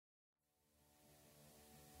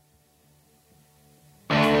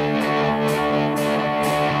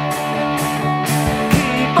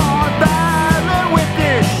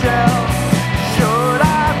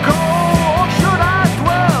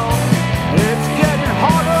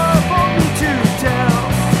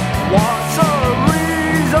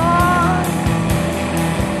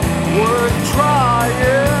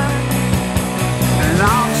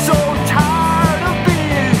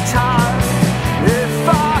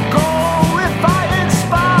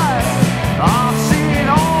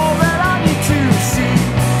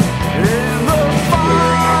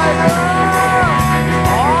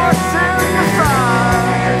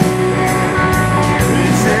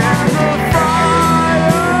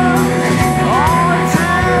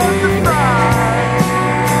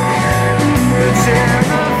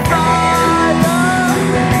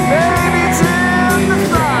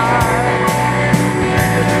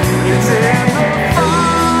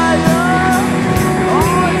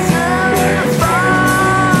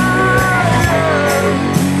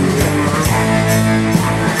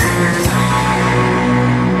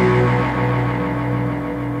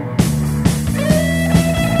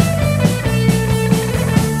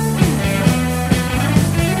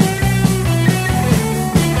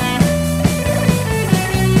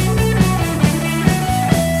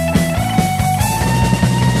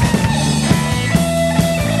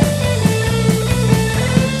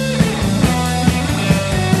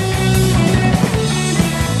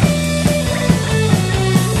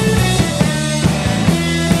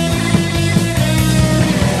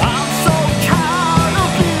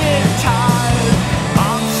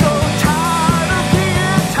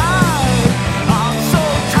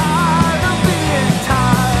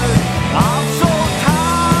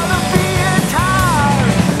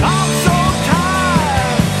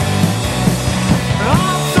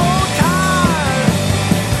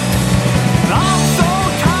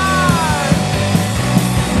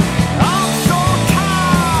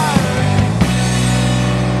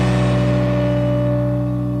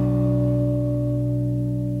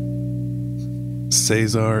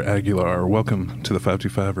Cesar Aguilar, welcome to the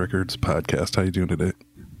 525 Records podcast. How you doing today?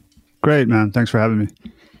 Great, man. Thanks for having me.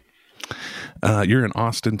 You're in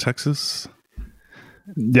Austin, Texas.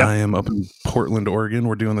 Yeah, I am up in Portland, Oregon.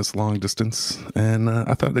 We're doing this long distance, and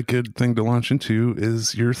I thought a good thing to launch into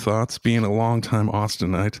is your thoughts, being a longtime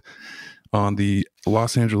Austinite, on the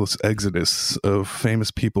Los Angeles exodus of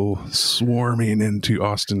famous people swarming into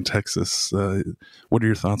Austin, Texas. What are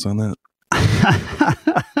your thoughts on that?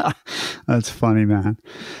 That's funny, man.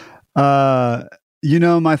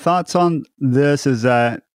 My thoughts on this is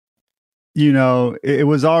that, it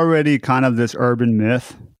was already kind of this urban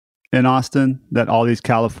myth in Austin that all these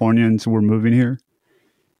Californians were moving here.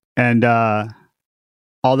 And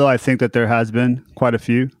although I think that there has been quite a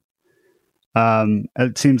few,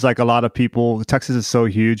 it seems like a lot of people, Texas is so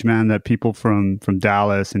huge, man, that people from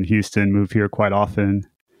Dallas and Houston move here quite often.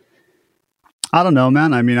 I don't know,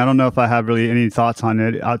 man. I mean, I don't know if I have really any thoughts on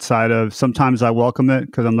it outside of sometimes I welcome it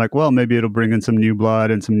because I'm like, well, maybe it'll bring in some new blood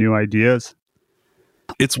and some new ideas.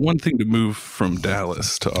 It's one thing to move from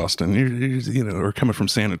Dallas to Austin, or coming from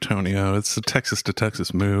San Antonio. It's a Texas to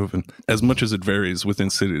Texas move. And as much as it varies within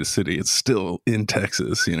city to city, it's still in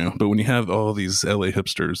Texas, But when you have all these LA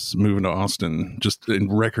hipsters moving to Austin just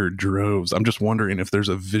in record droves, I'm just wondering if there's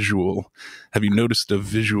have you noticed a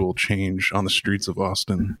visual change on the streets of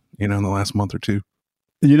Austin, in the last month or two?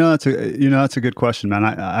 That's a good question, man.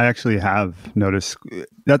 I actually have noticed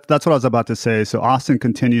that's what I was about to say. So Austin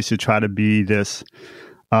continues to try to be this,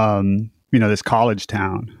 this college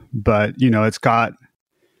town, but it's got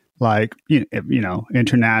like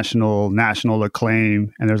international, national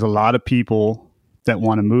acclaim, and there's a lot of people that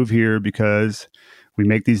want to move here because we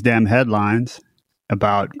make these damn headlines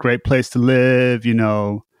about great place to live,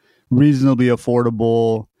 reasonably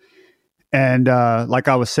affordable. And like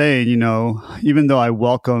I was saying, even though I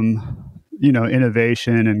welcome,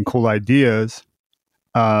 innovation and cool ideas,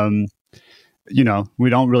 we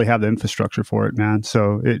don't really have the infrastructure for it, man.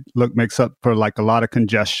 So it makes up for like a lot of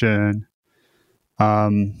congestion.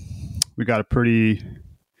 We got a pretty,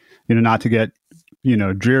 not to get,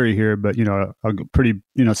 dreary here, but, a pretty,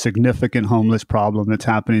 significant homeless problem that's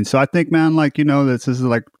happening. So I think, man, this is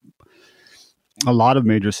like a lot of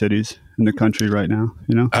major cities in the country right now,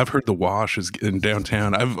 I've heard the Wash is in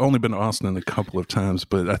downtown. I've only been to Austin a couple of times,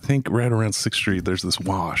 but I think right around 6th Street, there's this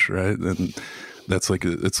Wash, right? And that's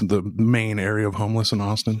it's the main area of homeless in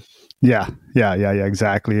Austin. Yeah.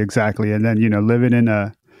 Exactly. And then, living in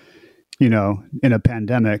a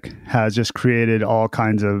pandemic has just created all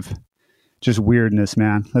kinds of just weirdness,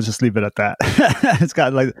 man. Let's just leave it at that. It's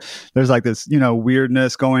got there's like this,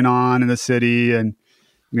 weirdness going on in the city, and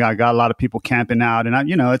I got a lot of people camping out, and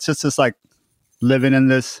it's just this like living in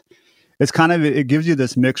this. It's it gives you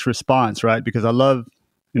this mixed response, right? Because I love,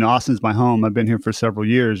 Austin's my home. I've been here for several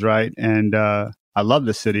years, right? And I love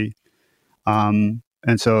the city, and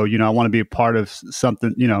so I want to be a part of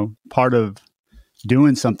something, part of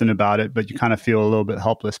doing something about it. But you kind of feel a little bit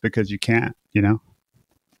helpless because you can't,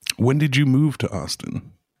 When did you move to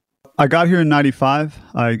Austin? I got here in '95.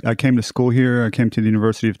 I came to school here. I came to the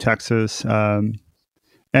University of Texas.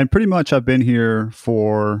 And pretty much I've been here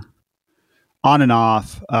for on and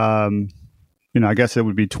off, I guess it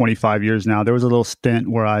would be 25 years now. There was a little stint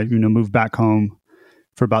where I, moved back home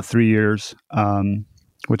for about 3 years,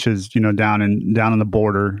 which is, down on the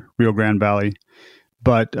border, Rio Grande Valley.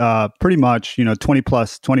 But pretty much, 20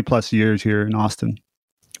 plus years here in Austin.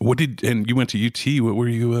 And you went to UT. What were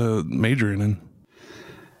you majoring in?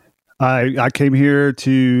 I came here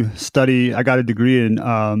to study. I got a degree in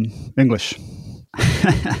English.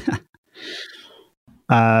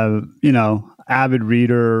 Avid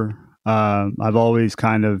reader. I've always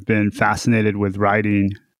kind of been fascinated with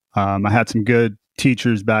writing. I had some good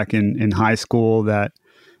teachers back in high school that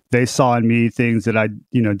they saw in me things that I,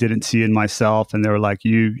 didn't see in myself. And they were like,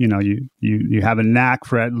 you have a knack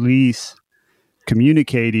for at least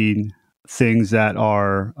communicating things that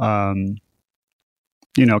are, kind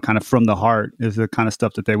of from the heart, is the kind of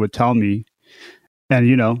stuff that they would tell me.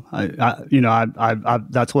 And, I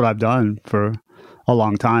that's what I've done for a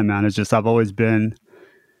long time, man. It's just, I've always been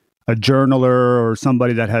a journaler or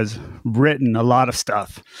somebody that has written a lot of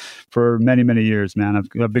stuff for many, many years, man.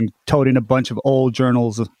 I've been toting a bunch of old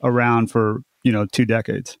journals around for, 2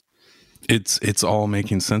 decades. It's all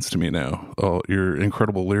making sense to me now. Oh, your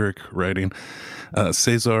incredible lyric writing.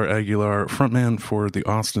 Cesar Aguilar, frontman for the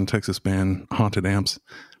Austin, Texas band Haunted Amps.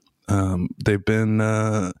 They've been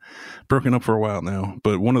broken up for a while now,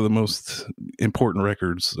 but one of the most important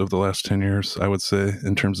records of the last 10 years, I would say,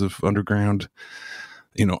 in terms of underground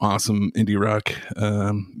awesome indie rock.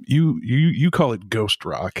 You call it ghost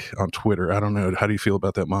rock on Twitter. I don't know. How do you feel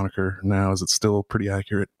about that moniker now? Is it still pretty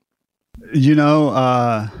accurate?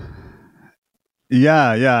 Yeah.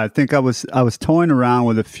 I think I was toying around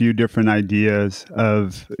with a few different ideas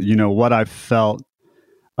of what I felt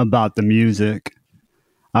about the music.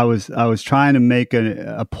 I was trying to make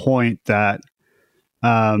a point that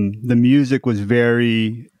the music was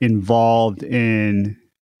very involved in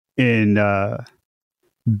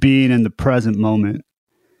being in the present moment.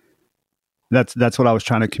 That's what I was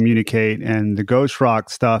trying to communicate. And the ghost rock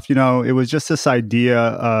stuff, it was just this idea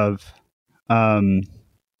of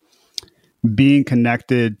being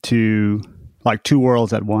connected to like two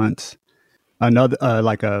worlds at once. Another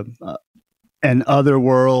like an other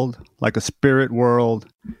world, like a spirit world,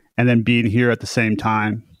 and then being here at the same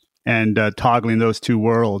time and toggling those two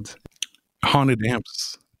worlds. Haunted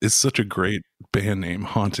Amps is such a great band name,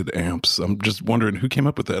 Haunted Amps. I'm just wondering who came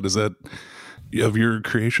up with that. Is that of your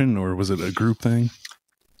creation or was it a group thing?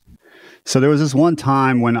 So there was this one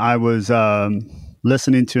time when I was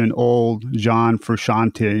listening to an old John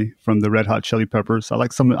Frusciante from the Red Hot Chili Peppers. I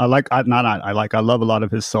love a lot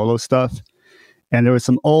of his solo stuff. And there was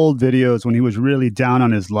some old videos when he was really down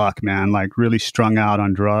on his luck, man, like really strung out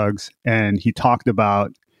on drugs. And he talked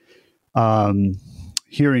about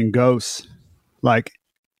hearing ghosts, like,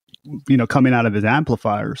 coming out of his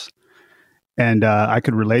amplifiers. And I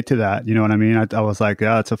could relate to that. You know what I mean? I was like,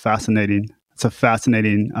 yeah, it's a fascinating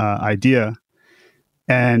idea.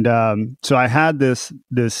 And so I had this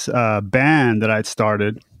band that I'd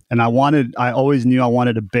started, and I always knew I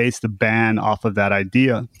wanted to base the band off of that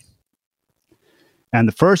idea. And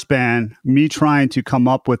the first band, me trying to come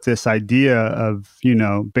up with this idea of,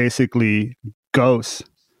 basically ghosts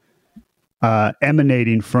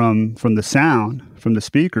emanating from the sound, from the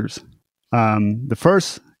speakers. The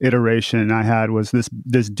first iteration I had was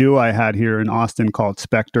this duo I had here in Austin called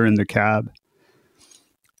Spectre in the Cab.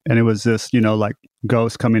 And it was this, like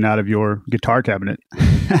ghost coming out of your guitar cabinet.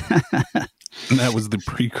 And that was the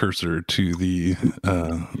precursor to the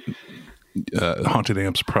Haunted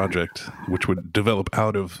Amps project, which would develop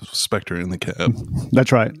out of Spectre in the Cab.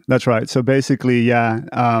 That's right. So basically, yeah,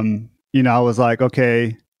 I was like,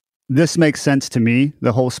 okay, this makes sense to me,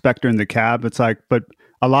 the whole Spectre in the Cab. It's like, but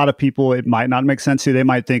a lot of people, it might not make sense to. They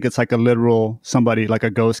might think it's like a literal somebody, like a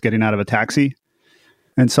ghost getting out of a taxi.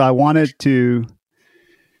 And so I wanted to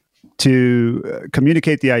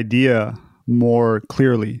communicate the idea more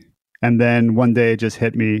clearly. And then one day it just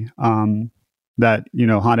hit me that,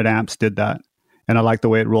 Haunted Amps did that. And I liked the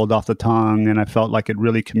way it rolled off the tongue. And I felt like it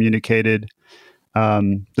really communicated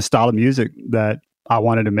the style of music that I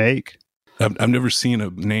wanted to make. I've never seen a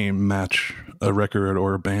name match a record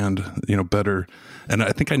or a band, better. And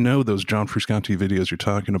I think I know those John Frusciante videos you're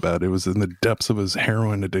talking about. It was in the depths of his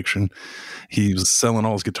heroin addiction. He was selling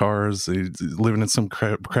all his guitars. He's living in some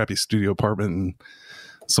crappy studio apartment in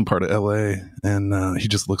some part of LA, and he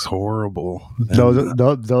just looks horrible. And,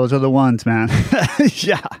 those are the ones, man.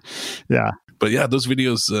 Yeah. But yeah, those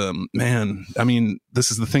videos, man, I mean,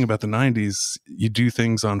 this is the thing about the 90s. You do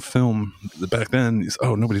things on film back then.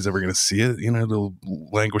 Nobody's ever going to see it. It'll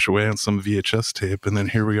languish away on some VHS tape. And then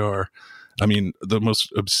here we are. I mean, the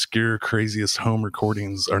most obscure, craziest home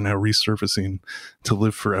recordings are now resurfacing to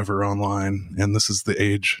live forever online. And this is the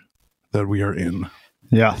age that we are in.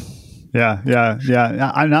 Yeah.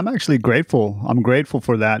 I'm actually grateful. I'm grateful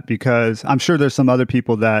for that because I'm sure there's some other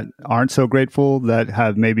people that aren't so grateful, that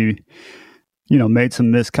have maybe made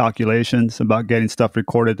some miscalculations about getting stuff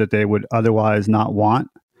recorded that they would otherwise not want,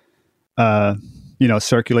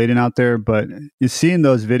 circulating out there. But seeing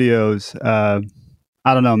those videos,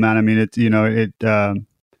 I don't know, man. I mean,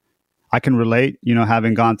 I can relate,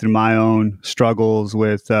 having gone through my own struggles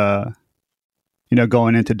with,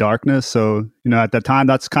 going into darkness. So, at that time,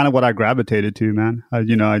 that's kind of what I gravitated to, man. I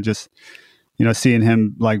just, seeing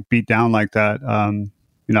him like beat down like that, I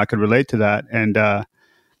could relate to that. And,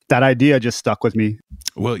 that idea just stuck with me.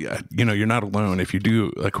 Well, yeah, you're not alone. If you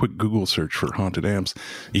do a quick Google search for Haunted Amps,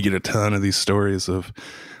 you get a ton of these stories of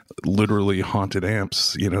literally haunted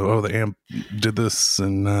amps. The amp did this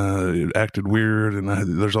and it acted weird, and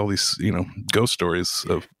there's all these ghost stories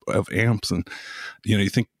of amps, and you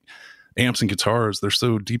think amps and guitars, they're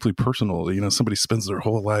so deeply personal. Somebody spends their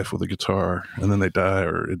whole life with a guitar and then they die,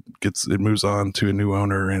 or it moves on to a new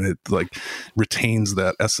owner, and it like retains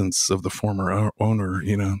that essence of the former owner,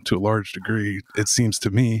 to a large degree. It seems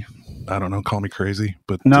to me, I don't know, call me crazy,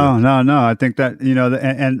 but no. I think that,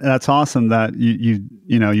 and that's awesome that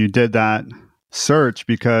you did that search,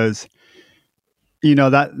 because,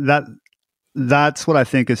 that's what I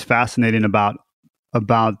think is fascinating about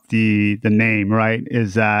about the name, right,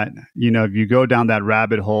 is that, if you go down that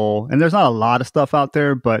rabbit hole, and there's not a lot of stuff out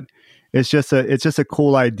there, but it's just a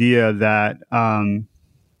cool idea that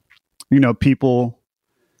people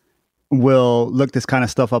will look this kind of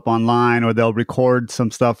stuff up online, or they'll record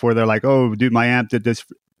some stuff where they're like, oh, dude, my amp did this.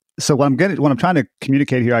 So what I'm trying to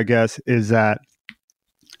communicate here, I guess, is that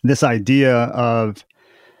this idea of,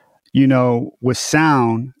 with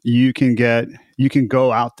sound, you can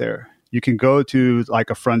go out there. You can go to like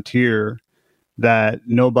a frontier that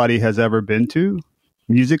nobody has ever been to,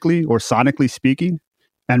 musically or sonically speaking,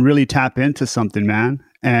 and really tap into something, man.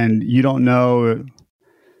 And you don't know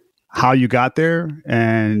how you got there,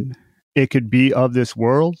 and it could be of this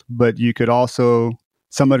world, but you could also,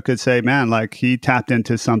 somebody could say, man, like he tapped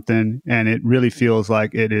into something and it really feels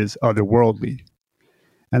like it is otherworldly.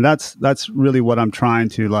 And that's really what I'm trying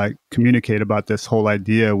to like communicate about this whole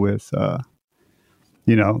idea with, the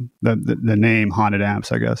name Haunted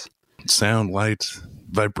Amps, I guess. Sound, light,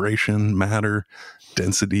 vibration, matter,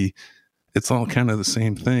 density. It's all kind of the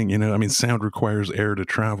same thing. I mean, sound requires air to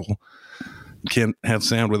travel. You can't have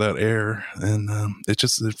sound without air, and it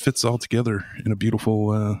fits all together in a beautiful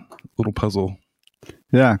little puzzle.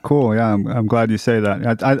 Yeah, cool. Yeah, I'm glad you say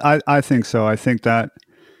that. I think so. I think that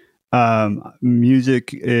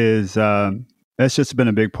music is it's just been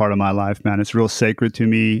a big part of my life, man. It's real sacred to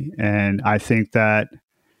me, and I think that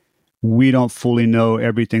we don't fully know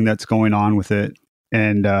everything that's going on with it,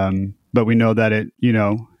 and but we know that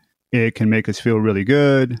it can make us feel really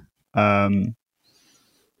good.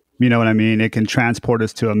 You know what I mean? It can transport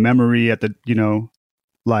us to a memory at the,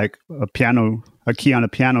 like a key on a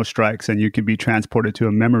piano strikes, and you can be transported to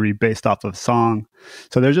a memory based off of song.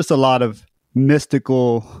 So there's just a lot of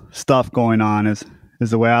mystical stuff going on, is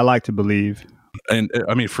the way I like to believe. And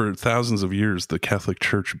I mean, for thousands of years, the Catholic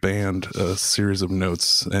Church banned a series of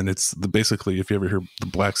notes, and it's basically, if you ever hear the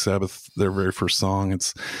Black Sabbath, their very first song,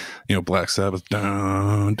 it's, Black Sabbath,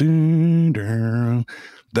 dun, dun, dun.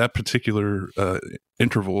 That particular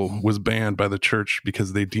interval was banned by the church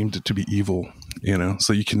because they deemed it to be evil,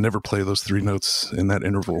 so you can never play those three notes in that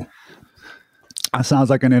interval. That sounds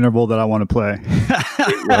like an interval that I want to play.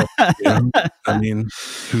 Well, I mean,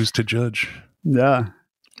 who's to judge? Yeah.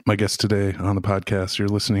 My guest today on the podcast, you're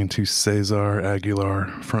listening to Cesar Aguilar,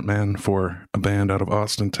 frontman for a band out of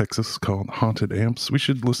Austin, Texas called Haunted Amps. We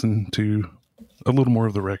should listen to a little more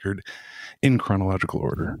of the record in chronological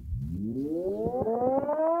order.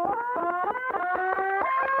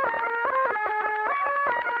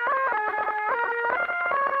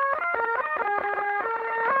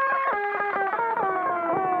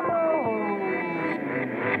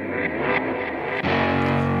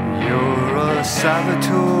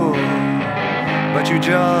 Saboteur, but you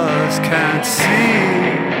just can't see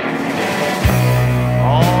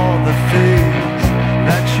all the things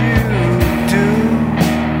that you do,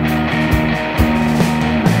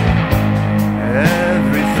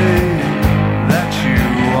 everything that you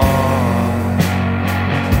are.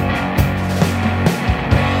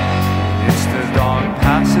 It's the dark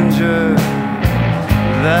passenger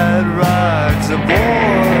that rides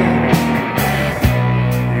aboard.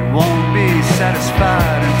 Won't be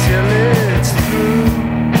satisfied until it's through.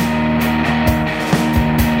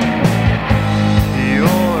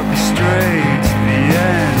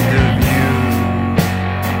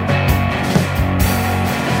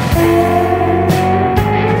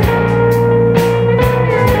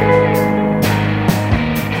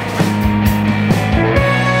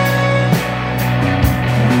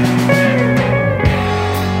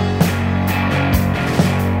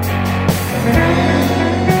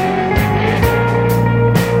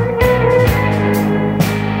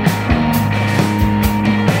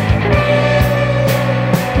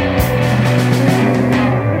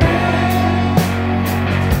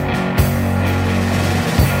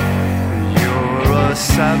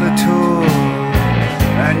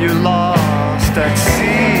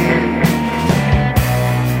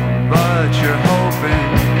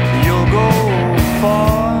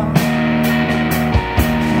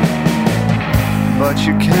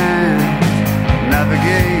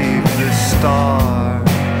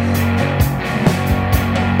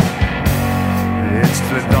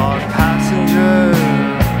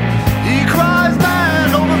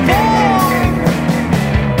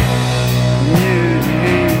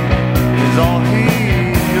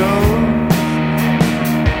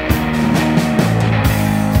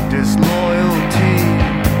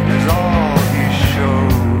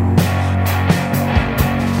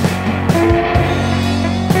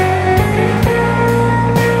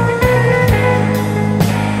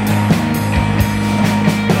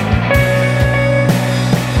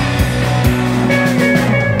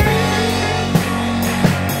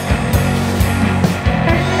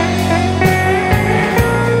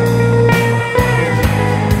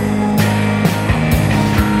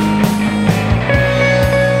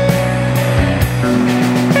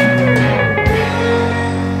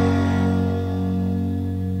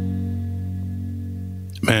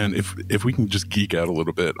 if we can just geek out a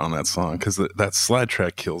little bit on that song, because that slide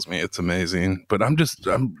track kills me. It's amazing, but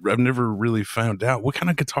I've never really found out what kind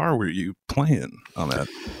of guitar were you playing on that.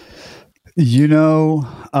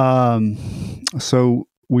 So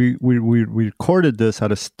we recorded this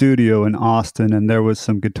at a studio in Austin, and there was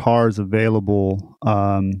some guitars available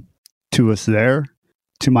to us there.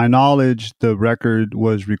 To my knowledge, the record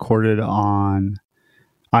was recorded on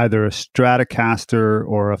either a Stratocaster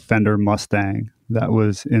or a Fender Mustang that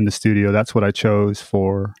was in the studio. That's what I chose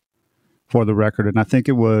for the record. And I think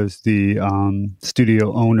it was the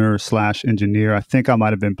studio owner / engineer. I think I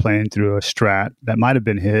might have been playing through a Strat. That might have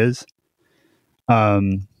been his.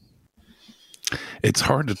 It's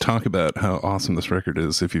hard to talk about how awesome this record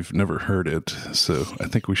is if you've never heard it. So I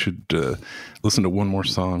think we should listen to one more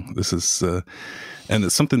song. This is, and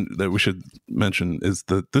it's something that we should mention is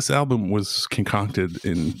that this album was concocted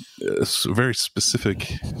in a very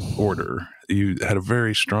specific order. You had a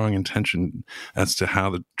very strong intention as to how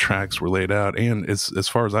the tracks were laid out. And as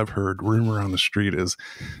far as I've heard, rumor on the street is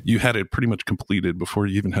you had it pretty much completed before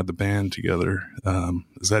you even had the band together.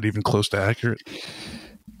 Is that even close to accurate?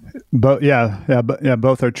 But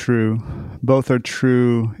both are true. Both are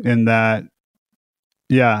true in that.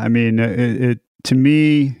 Yeah, I mean, it to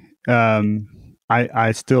me,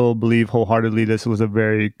 I still believe wholeheartedly this was a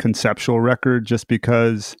very conceptual record, just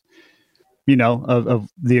because, of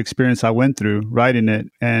the experience I went through writing it,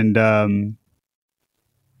 and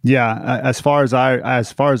as far as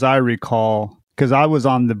I recall, because I was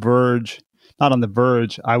on the verge, not on the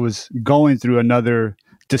verge, I was going through another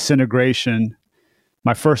disintegration.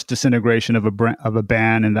 My first disintegration of a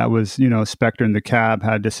band, and that was, Spectre and the Cab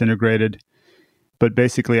had disintegrated. But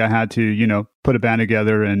basically I had to, put a band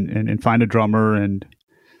together and find a drummer and,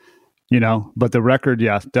 but the record,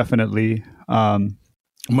 yeah, definitely.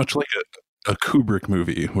 Much like a Kubrick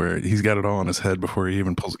movie where he's got it all in his head before he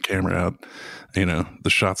even pulls the camera out. The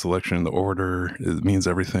shot selection, the order, it means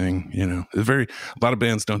everything. A lot of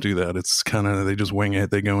bands don't do that. It's kind of, they just wing it.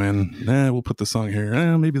 They go in, we'll put the song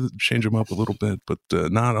here. Maybe change them up a little bit, but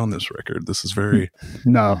not on this record. This is very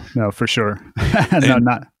no, for sure. No,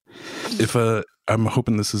 not. If I'm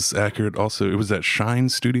hoping this is accurate. Also, it was at Shine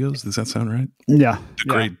Studios. Does that sound right? Yeah. The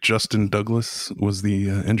great Justin Douglas was the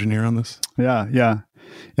engineer on this. Yeah.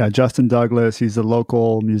 Justin Douglas. He's a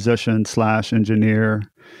local musician / engineer.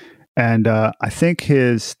 And I think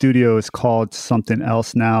his studio is called something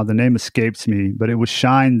else now. The name escapes me, but it was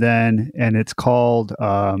Shine then, and it's called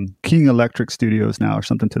King Electric Studios now, or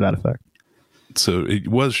something to that effect. So it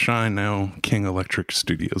was Shine, now King Electric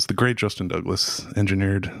Studios. The great Justin Douglas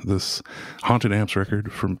engineered this Haunted Amps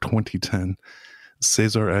record from 2010.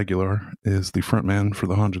 Cesar Aguilar is the frontman for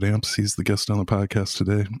the Haunted Amps. He's the guest on the podcast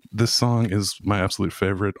today. This song is my absolute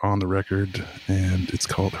favorite on the record, and it's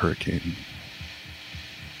called Hurricane.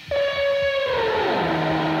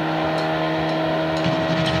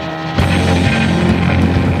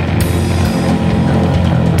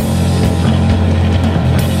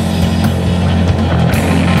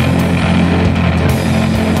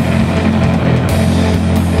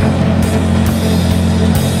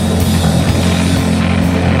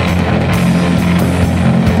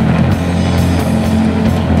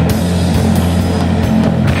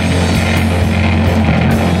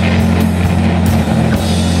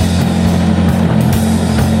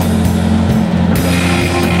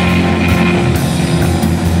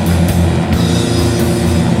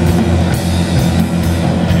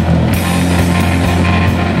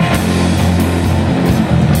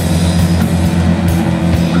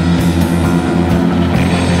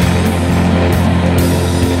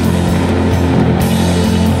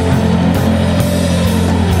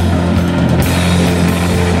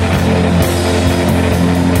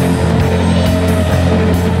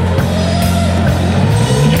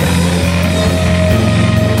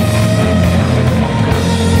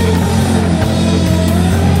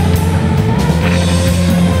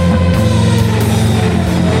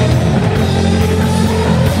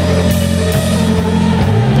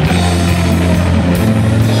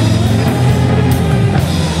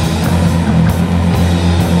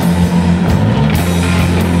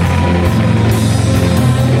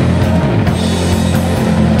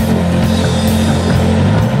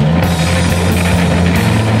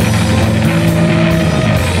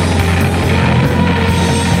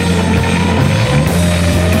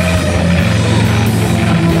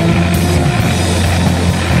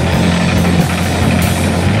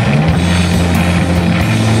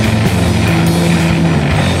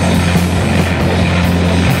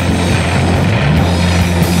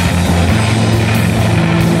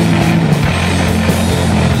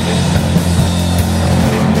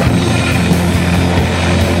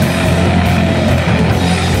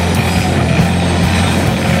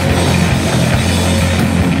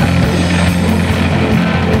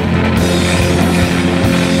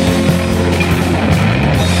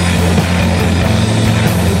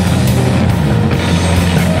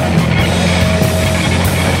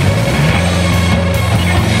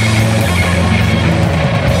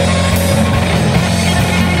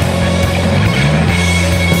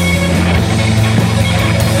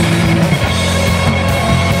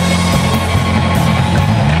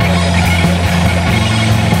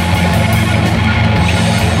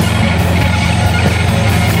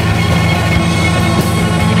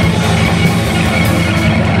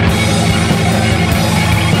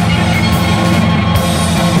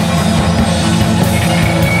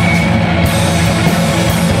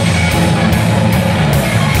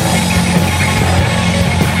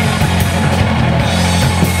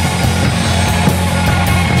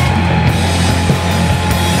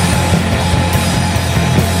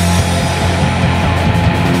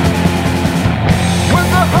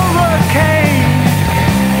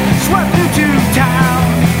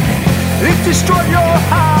 destroyed your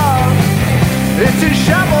house. It's in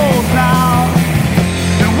shambles now.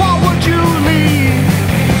 And why would you leave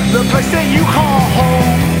the place that you call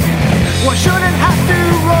home? One shouldn't have to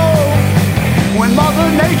roll when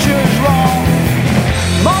Mother Nature's wrong.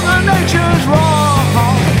 Mother Nature's wrong.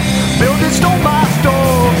 Build it stone by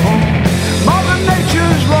stone. Mother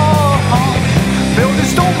Nature's wrong. Build it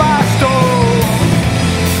stone by stone.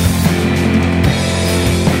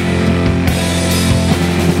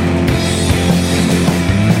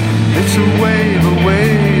 It's a wave, a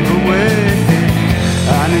wave, a wave,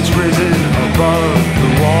 and it's risen above the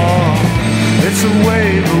wall. It's a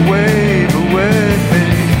wave, a wave, a wave,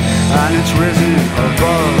 and it's risen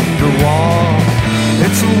above the wall.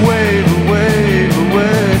 It's a wave, a wave, a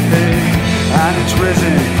wave, and it's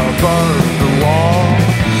risen above the wall.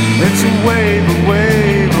 It's a wave, a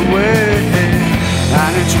wave, a wave,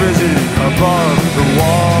 and it's risen above the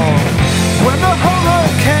wall. When the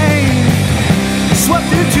hurricane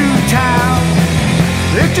swept into town,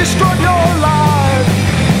 it destroyed your life.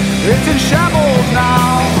 It's in shambles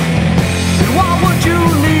now. And why would you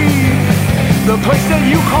leave the place that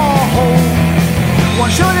you call home?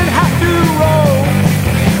 One shouldn't have to roll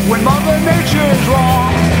when Mother Nature's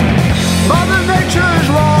wrong. Mother Nature's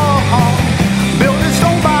wrong. Build it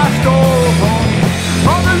stone by stone.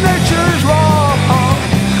 Mother Nature's wrong.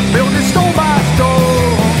 Build it stone by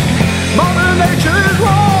stone. Mother Nature's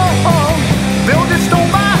wrong. Build it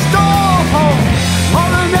stone by stone.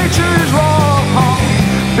 Mother Nature's wrong.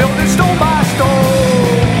 Build it stone by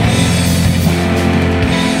stone.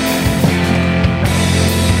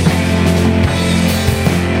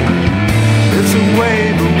 It's a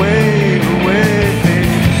wave, a wave, a wave,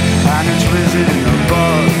 and it's risen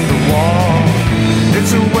above the wall.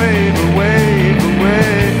 It's a wave, a wave, a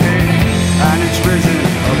wave, and it's risen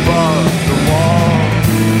above the wall.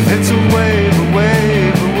 It's a wave, a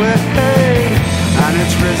wave, a wave, and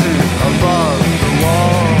it's risen above the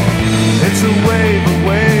wall. It's a wave, a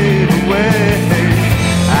wave, a wave,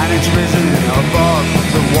 and it's risen above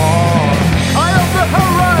the wall. I am the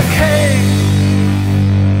hurricane.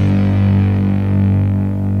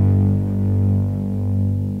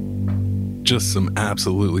 Just some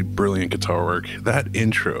absolutely brilliant guitar work. That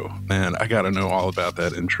intro, man, I got to know all about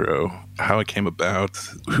that intro, how it came about,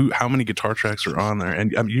 how many guitar tracks are on there.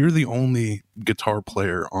 And you're the only guitar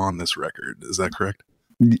player on this record. Is that correct?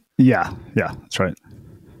 Yeah, that's right.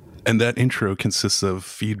 And that intro consists of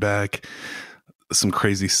feedback, some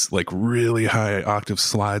crazy, like really high octave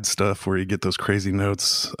slide stuff where you get those crazy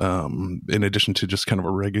notes, in addition to just kind of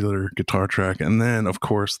a regular guitar track. And then, of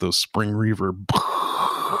course, those spring reverb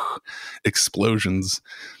explosions.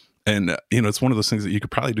 And, it's one of those things that you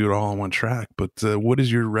could probably do it all on one track. But what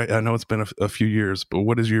is your, I know it's been a few years, but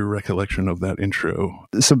what is your recollection of that intro?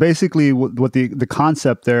 So basically what the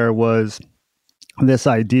concept there was this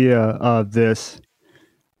idea of this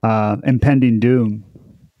impending doom,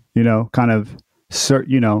 kind of,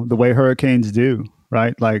 the way hurricanes do,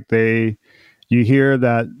 right? Like you hear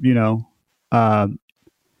that,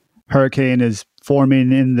 hurricane is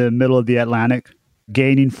forming in the middle of the Atlantic,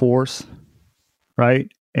 gaining force,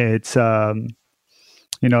 right? It's,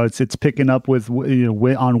 it's picking up with,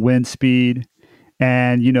 on wind speed,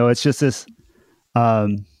 and, it's just this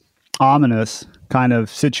ominous kind of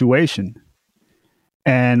situation.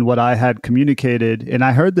 And what I had communicated, and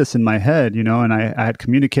I heard this in my head, and I had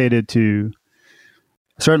communicated to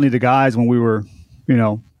certainly the guys when we were,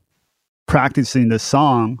 practicing this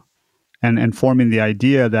song and forming the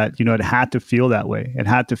idea that, it had to feel that way. It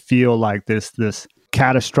had to feel like this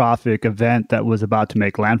catastrophic event that was about to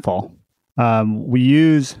make landfall. There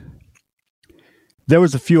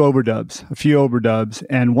was a few overdubs.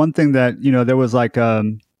 And one thing that, there was like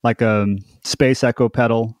a space echo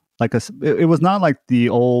pedal. It was not like the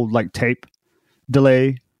old tape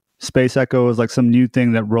delay space echo. It was like some new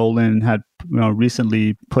thing that Roland had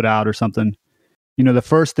recently put out or something. The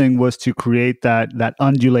first thing was to create that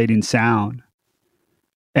undulating sound,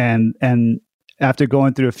 and after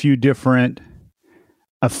going through a few different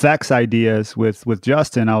effects ideas with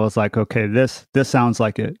Justin, I was like, okay, this sounds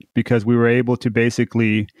like it, because we were able to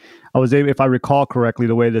basically, if I recall correctly,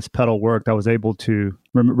 the way this pedal worked, I was able to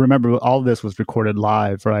remember all of this was recorded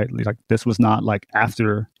live, right? Like this was not like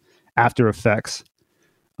After Effects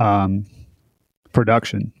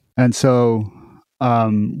production. And so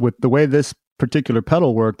with the way this particular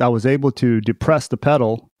pedal worked, I was able to depress the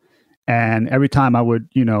pedal, and every time I would,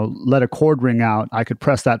 let a chord ring out, I could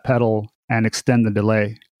press that pedal and extend the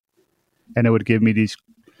delay, and it would give me these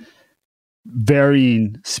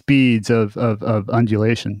varying speeds of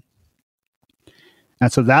undulation.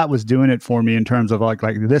 And so that was doing it for me in terms of like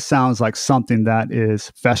this sounds like something that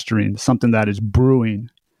is festering, something that is brewing.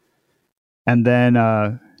 And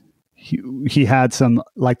then he had some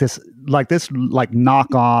like this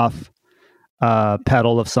knockoff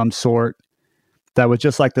pedal of some sort that was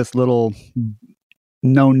just like this little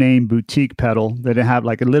no-name boutique pedal that it had,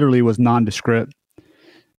 like, it literally was nondescript.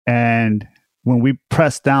 And when I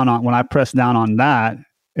pressed down on that,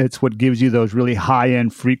 it's what gives you those really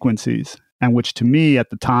high-end frequencies, and which to me at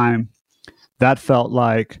the time, that felt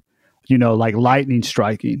like, like lightning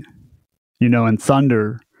striking, and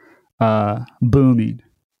thunder booming.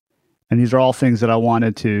 And these are all things that I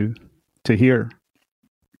wanted to hear.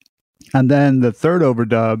 And then the third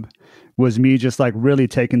overdub was me just like really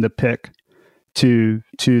taking the pick to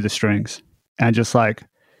the strings and just like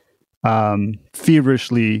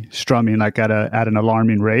feverishly strumming like at an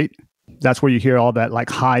alarming rate. That's where you hear all that like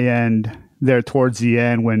high end there towards the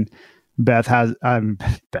end when Seth has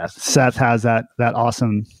that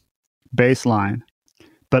awesome bass line.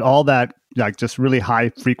 But all that like just really high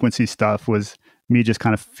frequency stuff was me just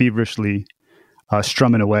kind of feverishly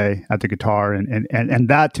strumming away at the guitar, and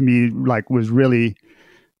that to me like was really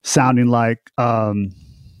sounding like right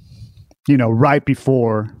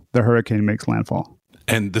before the hurricane makes landfall.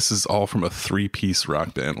 And this is all from a 3-piece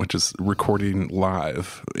rock band, which is recording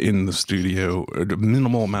live in the studio, a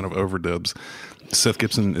minimal amount of overdubs. Seth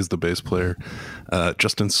Gibson is the bass player.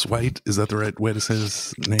 Justin Sweat, is that the right way to say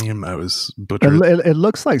his name? I was butchered. It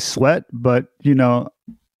looks like Sweat, but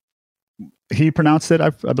he pronounced it. I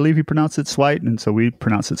believe he pronounced it Sweat, and so we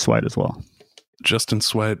pronounce it Sweat as well. Justin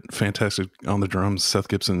Sweat, fantastic on the drums. Seth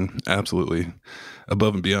Gibson, absolutely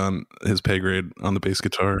above and beyond his pay grade on the bass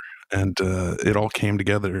guitar. And it all came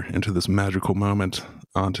together into this magical moment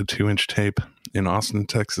onto 2-inch tape in Austin,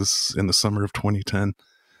 Texas in the summer of 2010.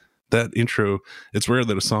 That intro, it's rare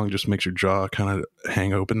that a song just makes your jaw kind of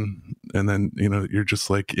hang open. And then, you're just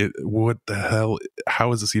like, what the hell?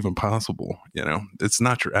 How is this even possible? It's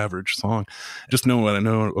not your average song. Just know what I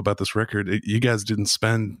know about this record. You guys didn't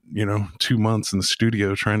spend, 2 months in the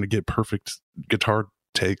studio trying to get perfect guitar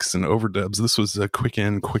takes and overdubs. This was a quick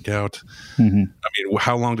in, quick out. Mm-hmm. I mean,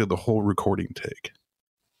 how long did the whole recording take?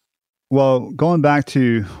 Well, going back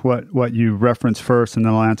to what you referenced first, and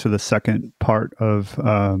then I'll answer the second part of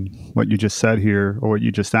what you just said here, or what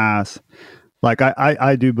you just asked. Like,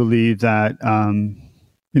 I do believe that,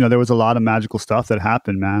 there was a lot of magical stuff that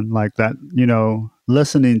happened, man. Like that,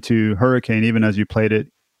 listening to Hurricane, even as you played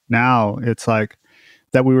it now, it's like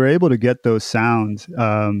that we were able to get those sounds.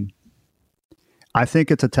 I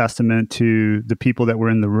think it's a testament to the people that were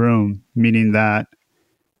in the room, meaning that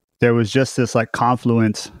there was just this like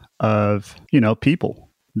confluence of, people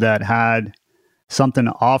that had something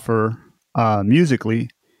to offer musically,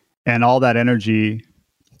 and all that energy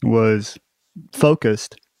was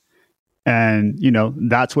focused. And,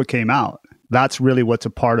 that's what came out. That's really what's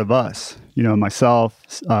a part of us, myself,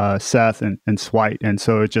 Seth and Swight. And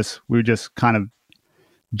so we just kind of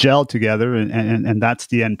gelled together, and that's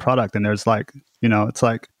the end product. And there's like, it's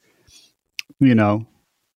like,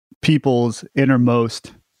 people's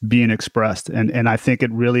innermost being expressed. And I think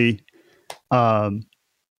it really, I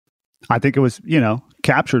think it was,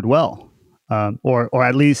 captured well, or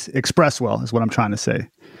at least expressed well is what I'm trying to say.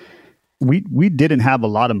 We didn't have a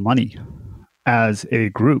lot of money as a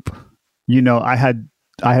group. I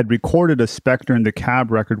had recorded a Spectre in the Cab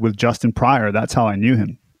record with Justin Pryor. That's how I knew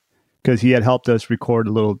him, because he had helped us record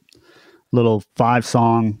a little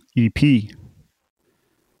 5-song EP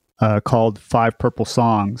called 5 Purple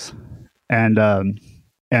Songs. And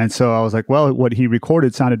so I was like, well, what he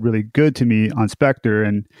recorded sounded really good to me on Spectre.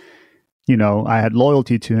 And, I had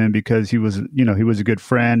loyalty to him because he was a good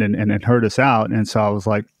friend and had heard us out. And so I was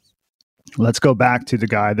like, let's go back to the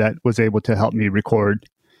guy that was able to help me record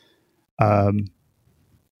our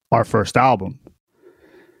first album.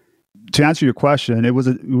 To answer your question, it was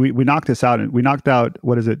we knocked this out, and we knocked out,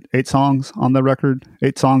 8 songs on the record,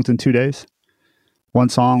 8 songs in 2 days. One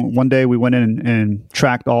day we went in and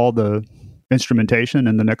tracked all the instrumentation,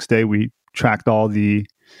 and the next day we tracked all the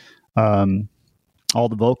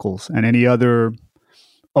vocals and any other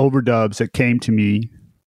overdubs that came to me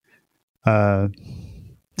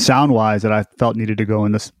sound wise that I felt needed to go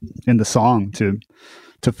in the song to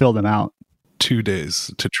fill them out. 2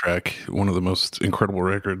 days to track one of the most incredible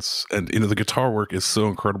records. And the guitar work is so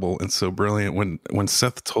incredible and so brilliant. When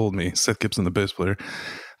Seth told me, Seth Gibson, the bass player,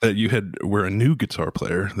 that you were a new guitar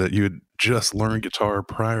player, that you had just learned guitar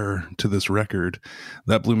prior to this record,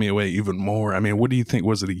 that blew me away even more. I mean, what do you think?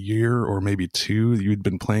 Was it a year or maybe 2 you'd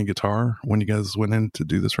been playing guitar when you guys went in to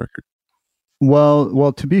do this record?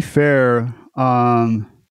 Well, to be fair,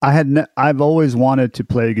 I've always wanted to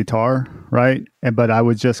play guitar, right? But I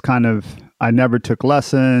was just I never took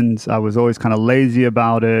lessons. I was always kind of lazy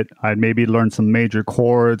about it. I'd maybe learned some major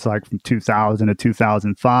chords like from 2000 to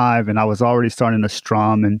 2005, and I was already starting to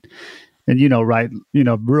strum and write,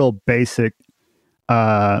 real basic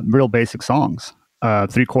songs,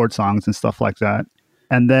 3-chord songs and stuff like that.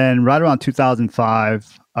 And then right around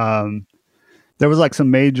 2005, there was like some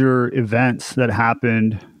major events that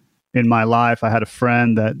happened in my life. I had a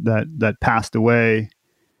friend that passed away.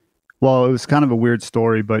 Well, it was kind of a weird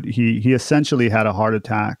story, but he essentially had a heart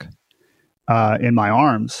attack in my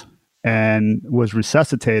arms and was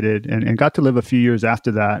resuscitated and got to live a few years after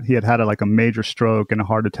that. He had a major stroke and a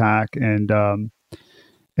heart attack, and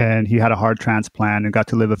he had a heart transplant and got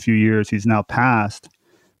to live a few years. He's now passed.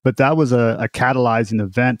 But that was a catalyzing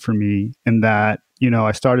event for me in that,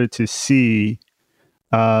 I started to see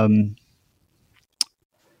how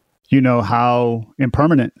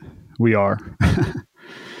impermanent we are.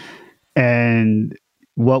 And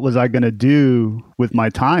what was I going to do with my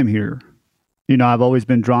time here? I've always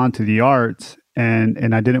been drawn to the arts,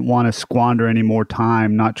 and I didn't want to squander any more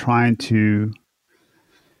time not trying to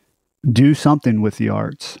do something with the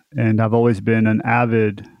arts. And I've always been an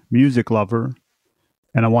avid music lover,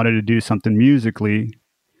 and I wanted to do something musically.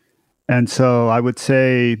 And so I would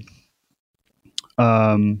say,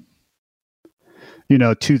 2000,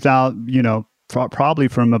 probably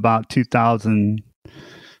from about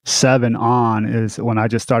 2007 on is when I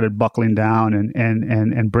just started buckling down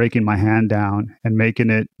and breaking my hand down and making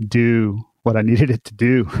it do what I needed it to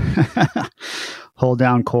do. Hold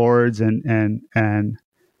down chords and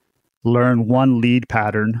learn one lead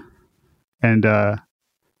pattern and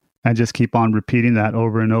just keep on repeating that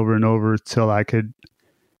over and over and over till I could,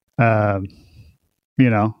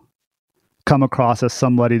 come across as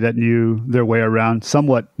somebody that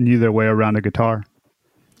somewhat knew their way around a guitar.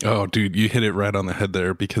 Oh, dude, you hit it right on the head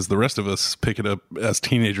there, because the rest of us pick it up as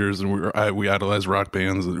teenagers and we idolize rock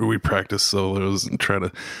bands, we practice solos and try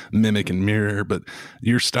to mimic and mirror. But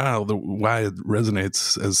your style, why it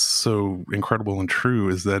resonates as so incredible and true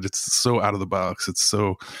is that it's so out of the box. It's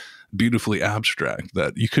so beautifully abstract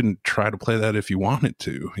that you couldn't try to play that if you wanted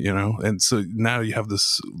to, and so now you have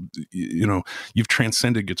this, you've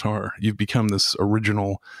transcended guitar. You've become this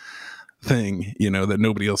original thing, that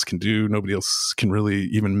nobody else can do, nobody else can really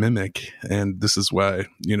even mimic. And this is why,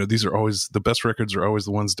 these are always the best records, are always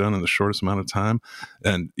the ones done in the shortest amount of time.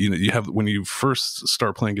 And you have, when you first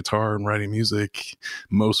start playing guitar and writing music,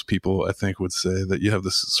 most people I think would say that you have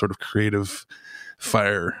this sort of creative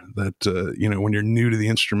fire that when you're new to the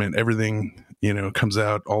instrument, everything comes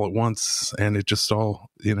out all at once, and it just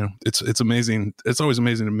all it's amazing. It's always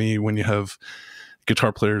amazing to me when you have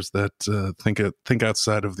guitar players that think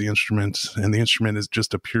outside of the instrument, and the instrument is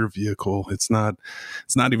just a pure vehicle. It's not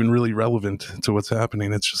even really relevant to what's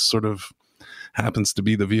happening. It's just sort of happens to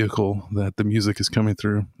be the vehicle that the music is coming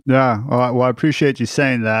through. Yeah, well, I appreciate you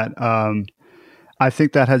saying that. I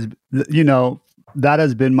think that has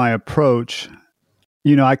been my approach.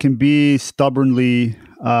 I can be stubbornly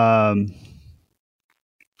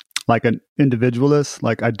like an individualist.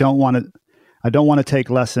 Like I don't want to take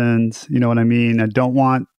lessons. You know what I mean? I didn't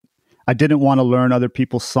want to learn other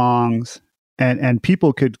people's songs, and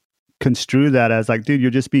people could construe that as like, dude, you're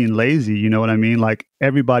just being lazy. You know what I mean? Like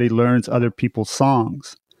everybody learns other people's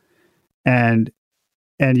songs, and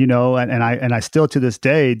I still to this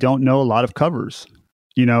day don't know a lot of covers,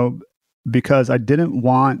 because I didn't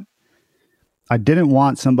want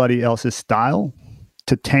somebody else's style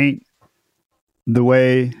to taint the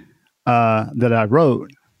way that I wrote.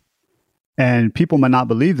 And people might not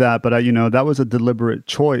believe that, but that was a deliberate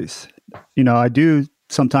choice. I do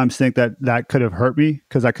sometimes think that could have hurt me,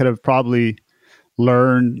 because I could have probably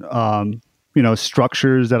learned,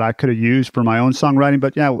 structures that I could have used for my own songwriting.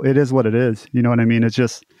 But yeah, it is what it is. You know what I mean? It's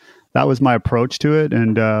just, that was my approach to it.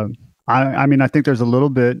 And I think there's a little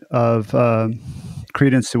bit of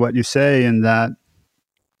credence to what you say in that,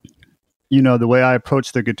 the way I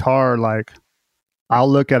approach the guitar, like I'll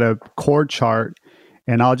look at a chord chart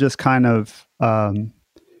and I'll just kind of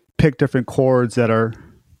pick different chords that are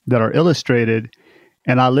illustrated,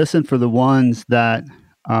 and I listen for the ones that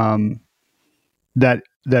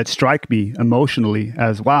strike me emotionally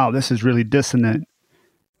as, wow, this is really dissonant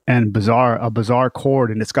and a bizarre chord,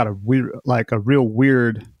 and it's got a real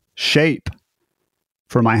weird shape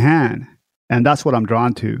for my hand. And that's what I'm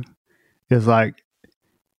drawn to, is like,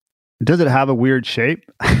 does it have a weird shape?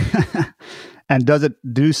 And does it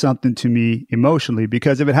do something to me emotionally?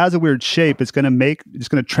 Because if it has a weird shape, it's going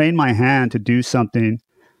to train my hand to do something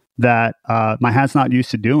that my hand's not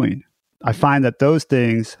used to doing. I find that those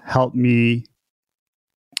things help me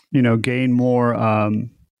gain more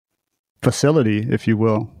facility, if you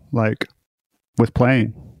will, like with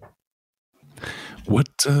playing. What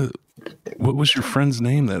was your friend's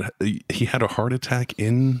name that he had a heart attack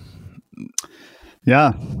in?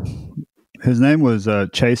 Yeah, his name was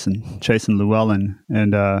Chasen Llewellyn,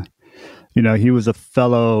 and he was a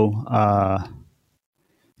fellow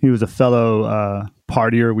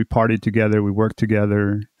partier. We partied together, we worked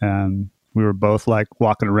together, we were both like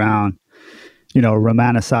walking around,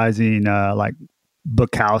 romanticizing like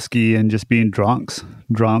Bukowski and just being drunks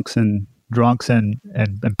and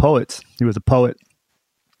poets. He was a poet.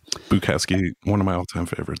 Bukowski, one of my all-time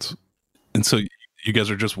favorites. And so you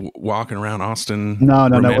guys are just walking around Austin? No,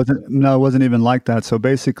 it wasn't even like that. So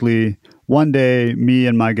basically, one day, me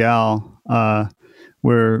and my gal,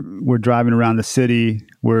 we're driving around the city.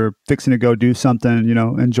 We're fixing to go do something,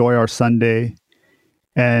 enjoy our Sunday,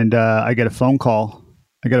 and I get a phone call.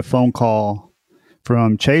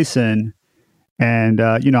 From Chasen, and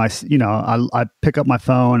I pick up my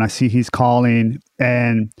phone. I see he's calling,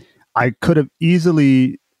 and I could have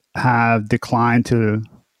easily have declined to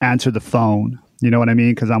answer the phone. You know what I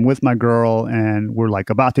mean? Because I'm with my girl and we're like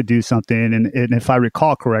about to do something. And if I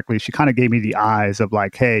recall correctly, she kind of gave me the eyes of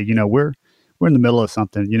like, hey, we're in the middle of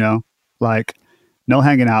something, like no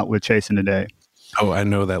hanging out with Chasen today. Oh, I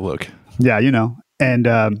know that look. Yeah,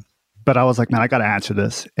 and but I was like, man, I got to answer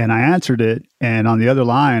this. And I answered it. And on the other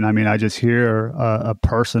line, I mean, I just hear a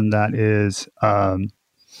person that is,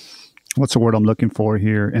 what's the word I'm looking for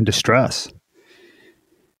here? In distress.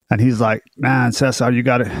 And he's like, man,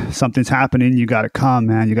 Cesar, something's happening. You got to come,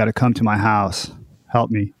 man. You got to come to my house.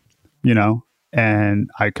 Help me, And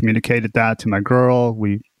I communicated that to my girl.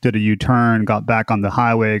 We did a U-turn, got back on the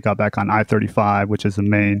highway, got back on I-35, which is the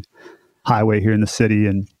main highway here in the city.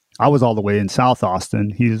 And I was all the way in South Austin.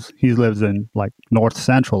 He lives in like North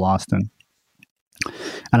Central Austin.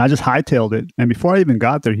 And I just hightailed it. And before I even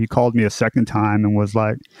got there, he called me a second time and was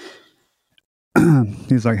like,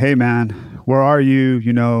 he's like, hey man, where are you?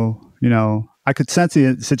 I could sense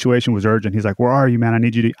the situation was urgent. He's like, where are you, man? I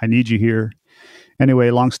need you here.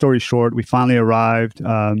 Anyway, long story short, we finally arrived.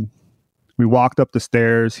 We walked up the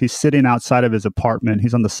stairs. He's sitting outside of his apartment.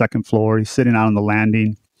 He's on the second floor. He's sitting out on the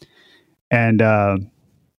landing. And,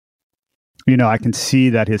 I can see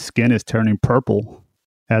that his skin is turning purple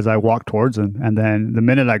as I walk towards him. And then the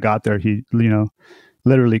minute I got there, he,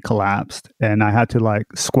 literally collapsed, and I had to like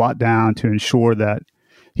squat down to ensure that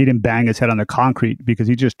he didn't bang his head on the concrete because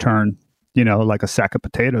he just turned, like a sack of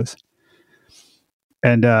potatoes.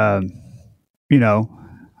 And, we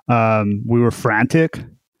were frantic,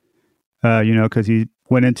 because he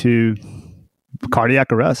went into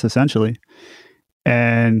cardiac arrest essentially.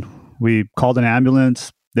 And we called an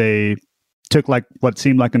ambulance. They took like what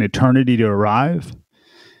seemed like an eternity to arrive.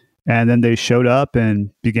 And then they showed up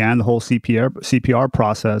and began the whole CPR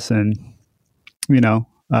process, and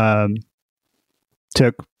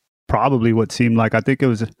took probably what seemed like, I think it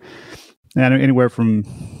was anywhere from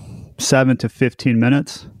 7 to 15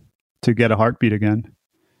 minutes to get a heartbeat again.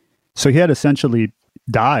 So he had essentially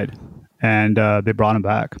died, and they brought him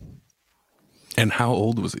back. And how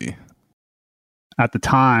old was he? At the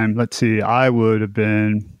time, let's see, I would have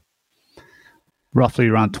been roughly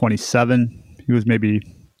around 27. He was maybe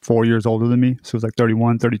 4 years older than me. So it was like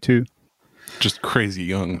 31, 32. Just crazy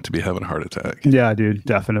young to be having a heart attack. Yeah, dude.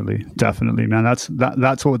 Definitely, man. That's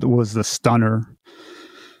what was the stunner.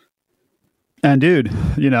 And dude,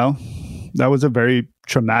 that was a very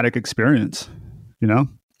traumatic experience,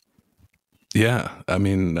 Yeah. I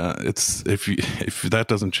mean, it's, if that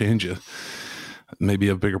doesn't change you, maybe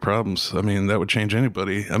you have bigger problems. I mean, that would change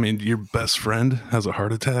anybody. I mean, your best friend has a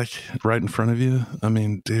heart attack right in front of you. I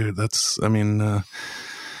mean, dude,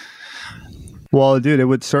 well, dude, it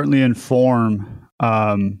would certainly inform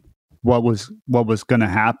what was going to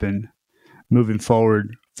happen moving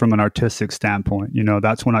forward from an artistic standpoint.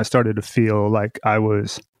 That's when I started to feel like I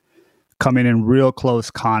was coming in real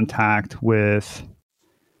close contact with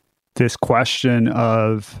this question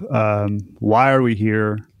of why are we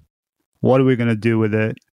here? What are we going to do with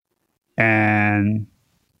it? And,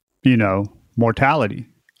 mortality,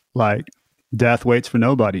 like death waits for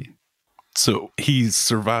nobody. So he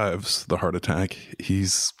survives the heart attack.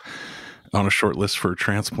 He's on a short list for a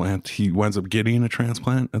transplant. He winds up getting a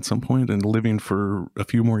transplant at some point and living for a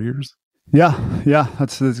few more years. Yeah,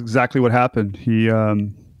 that's exactly what happened. He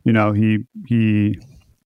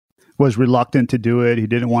was reluctant to do it. He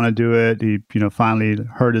didn't want to do it. He, finally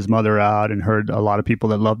heard his mother out and heard a lot of people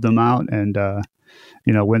that loved him out, and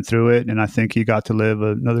went through it. And I think he got to live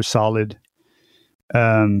another solid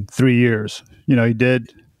 3 years. He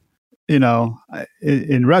did.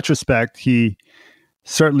 In retrospect, he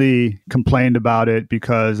certainly complained about it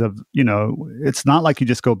because of, it's not like you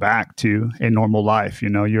just go back to a normal life.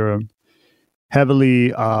 You're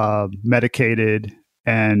heavily medicated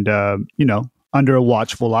and, under a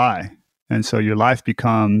watchful eye. And so your life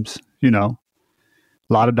becomes, a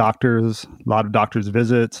lot of doctors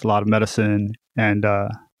visits, a lot of medicine. And,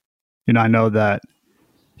 I know that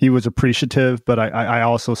he was appreciative, but I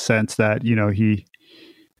also sense that,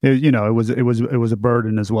 it was a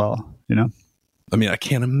burden as well, I mean, I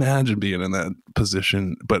can't imagine being in that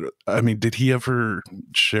position, but I mean, did he ever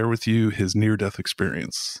share with you his near-death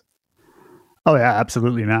experience? Oh yeah,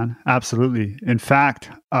 absolutely, man. Absolutely. In fact,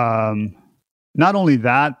 not only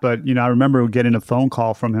that, but, I remember getting a phone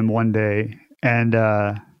call from him one day and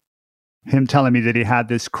him telling me that he had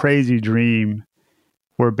this crazy dream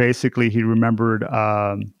where basically he remembered,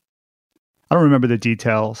 I don't remember the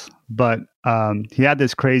details, but he had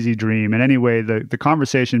this crazy dream. And anyway, the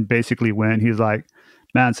conversation basically went, he's like,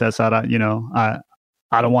 man, Cesar, I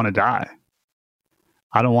don't want to die.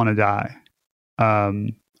 I don't want to die. I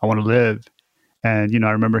want to live. And,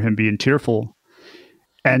 I remember him being tearful.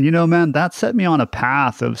 And, man, that set me on a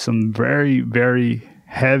path of some very, very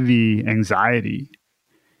heavy anxiety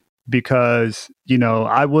because,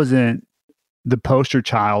 I wasn't the poster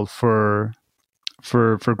child for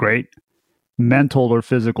great mental or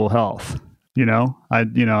physical health.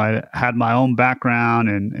 I had my own background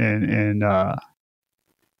and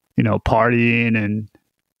partying and,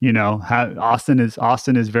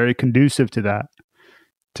 Austin is very conducive to that,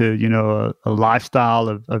 to, a lifestyle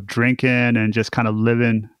of drinking and just kind of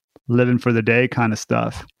living for the day kind of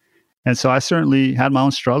stuff. And so I certainly had my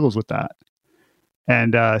own struggles with that.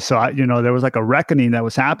 And so I, there was like a reckoning that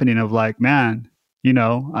was happening of like, man,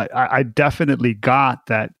 I definitely got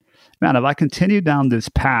that, man, if I continue down this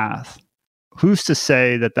path, who's to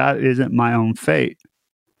say that isn't my own fate?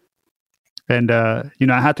 And, I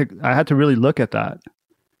had to really look at that.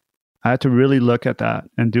 I had to really look at that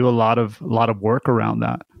and do a lot of work around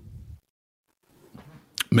that.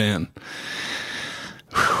 Man.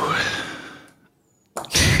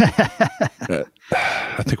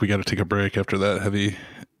 I think we got to take a break after that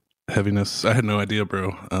heaviness. I had no idea,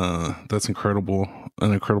 bro. That's incredible.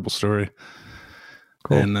 An incredible story.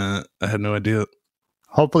 Cool. And I had no idea.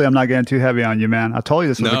 Hopefully I'm not getting too heavy on you, man. I told you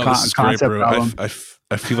this was a concept bro. album. I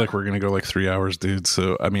feel like we're going to go like 3 hours, dude.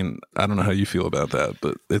 So, I mean, I don't know how you feel about that,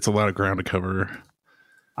 but it's a lot of ground to cover.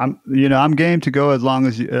 I'm game to go as long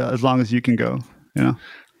as you can go,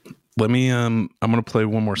 Let me, I'm going to play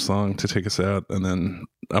one more song to take us out, and then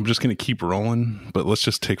I'm just going to keep rolling, but let's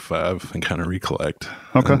just take 5 and kind of recollect.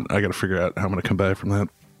 Okay. And I got to figure out how I'm going to come back from that.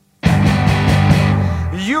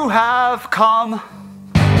 You have come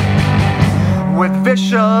with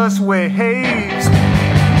vicious ways,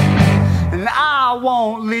 and I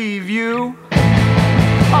won't leave you.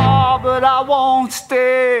 Oh, but I won't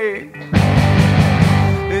stay.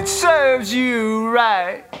 It serves you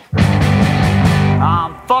right.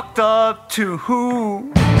 I'm fucked up to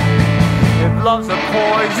who? If love's a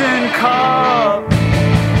poison cup,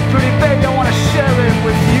 pretty baby, I wanna share it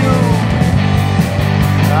with you.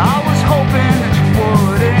 I was hoping that you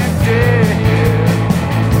wouldn't dare.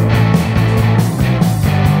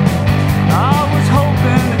 I was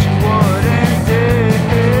hoping that you wouldn't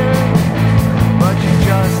dare, but you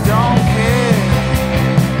just don't care.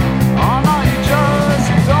 Oh no, you just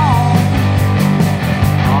don't.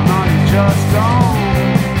 Oh no, you just don't.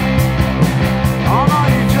 Oh no,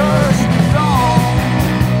 you just don't.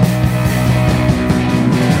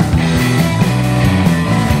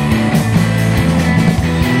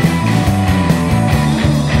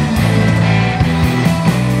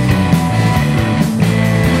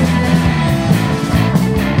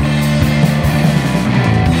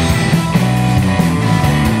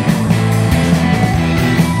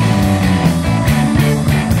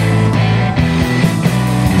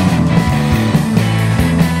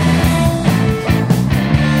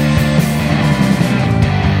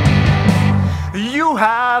 You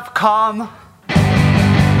have come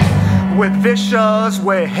with vicious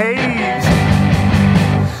ways,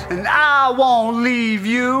 and I won't leave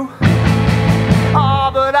you.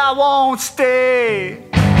 Oh, but I won't stay.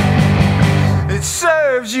 It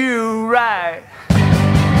serves you right.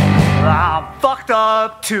 I'm fucked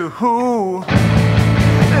up to who?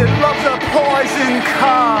 It loves a poison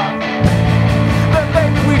cup, but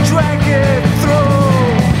baby, we drank it through.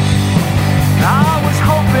 I was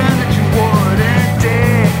hoping that you wouldn't dare.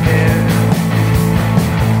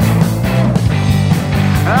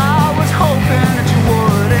 I was hoping that you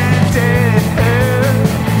wouldn't dare,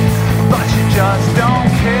 but you just don't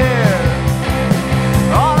care.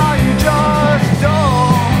 Oh no, you just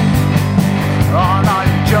don't. Oh no,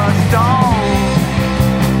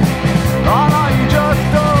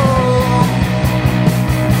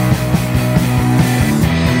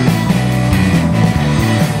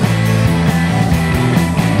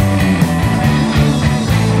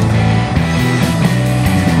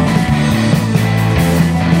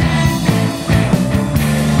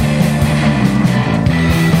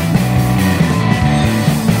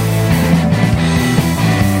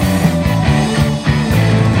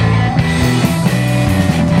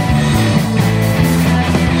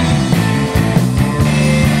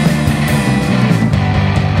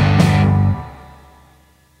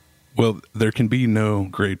 Well, there can be no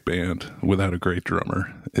great band without a great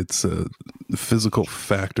drummer. It's a physical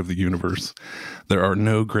fact of the universe. There are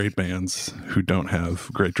no great bands who don't have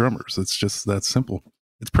great drummers. It's just that simple.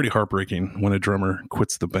 It's pretty heartbreaking when a drummer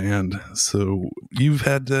quits the band. So you've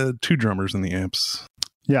had 2 drummers in the Amps.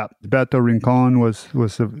 Yeah, Beto Rincon was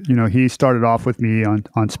he started off with me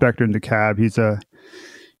on Spectre and the Cab. He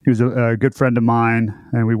was a good friend of mine,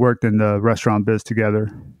 and we worked in the restaurant biz together.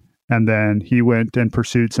 And then he went and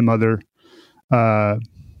pursued some other.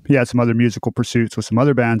 He had some other musical pursuits with some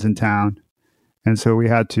other bands in town, and so we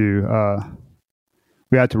had to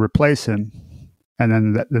replace him.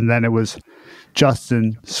 And then it was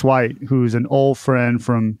Justin Swite, who's an old friend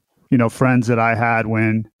from friends that I had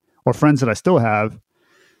or friends that I still have,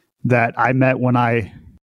 that I met when I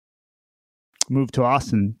moved to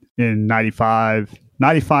Austin in 95.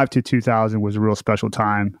 95 to 2000 was a real special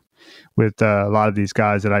time with a lot of these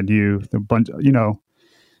guys that I knew. A bunch,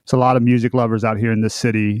 it's a lot of music lovers out here in this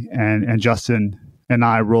city, and Justin and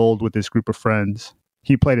I rolled with this group of friends.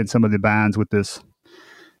 He played in some of the bands with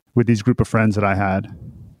these group of friends that I had.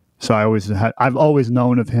 So I've always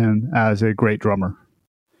known of him as a great drummer.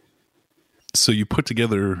 So you put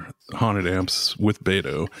together Haunted Amps with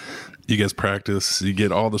Beto. You guys practice, you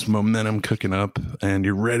get all this momentum cooking up, and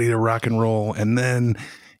you're ready to rock and roll. And then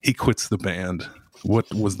he quits the band.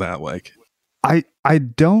 What was that like? I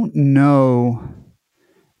don't know,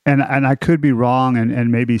 and I could be wrong,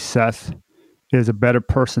 and maybe Seth is a better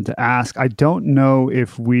person to ask. I don't know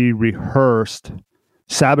if we rehearsed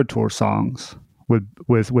Saboteur songs with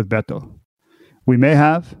Beto. We may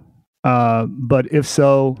have, but if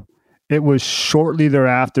so, it was shortly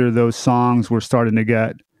thereafter those songs were starting to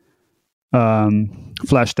get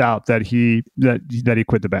fleshed out that he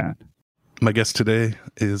quit the band. My guest today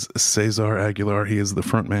is Cesar Aguilar. He is the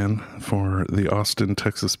frontman for the Austin,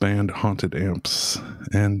 Texas band Haunted Amps.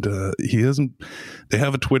 And they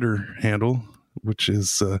have a Twitter handle, which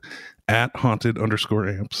is at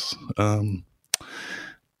haunted_amps.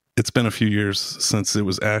 It's been a few years since it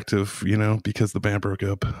was active, because the band broke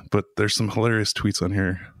up. But there's some hilarious tweets on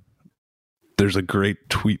here. There's a great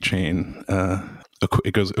tweet chain.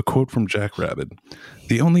 It goes, a quote from Jack Rabbit: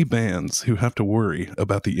 "The only bands who have to worry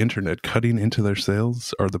about the internet cutting into their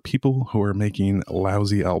sales are the people who are making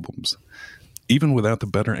lousy albums. Even without the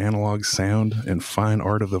better analog sound and fine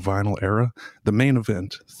art of the vinyl era, the main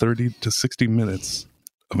event, 30 to 60 minutes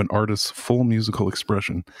of an artist's full musical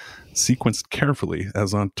expression, sequenced carefully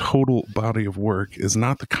as on total body of work, is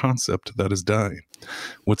not the concept that is dying.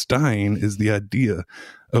 What's dying is the idea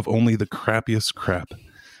of only the crappiest crap,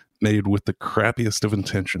 made with the crappiest of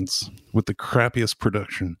intentions, with the crappiest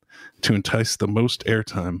production, to entice the most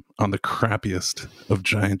airtime on the crappiest of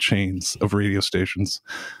giant chains of radio stations,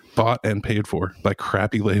 bought and paid for by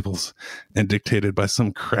crappy labels and dictated by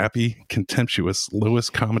some crappy, contemptuous,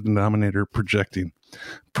 lowest common denominator projecting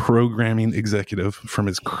programming executive from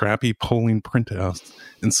his crappy polling printouts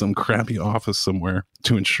in some crappy office somewhere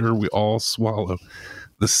to ensure we all swallow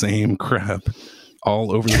the same crap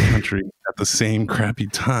all over the country at the same crappy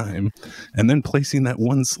time, and then placing that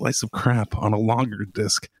one slice of crap on a longer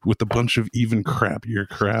disc with a bunch of even crappier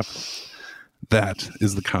crap. That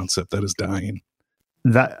is the concept that is dying."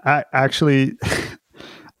 That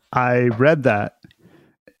I read that.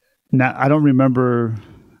 Now I don't remember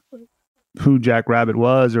who Jack Rabbit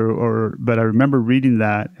was, but I remember reading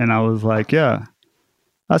that, and I was like, yeah,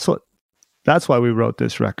 that's why we wrote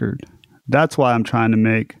this record. That's why I'm trying to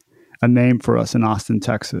make a name for us in Austin,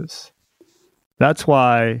 Texas. That's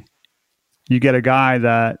why you get a guy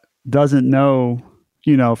that doesn't know,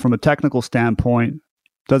 from a technical standpoint,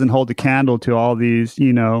 doesn't hold a candle to all these,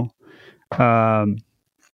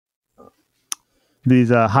 these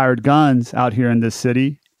hired guns out here in this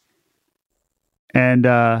city, and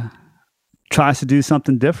tries to do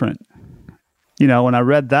something different. When I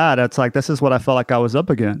read that, it's like, this is what I felt like I was up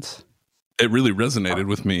against. It really resonated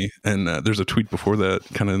with me. And there's a tweet before that,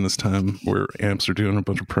 kind of in this time, where Amps are doing a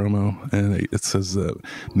bunch of promo, and it says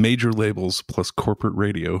major labels plus corporate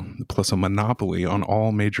radio plus a monopoly on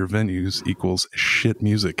all major venues equals shit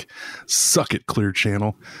music. Suck it, Clear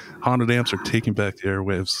Channel. Haunted Amps are taking back the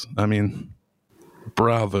airwaves. I mean,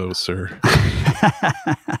 bravo, sir.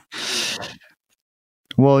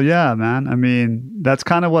 Well, yeah, man. I mean, that's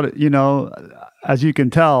kind of what, as you can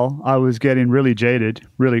tell, I was getting really jaded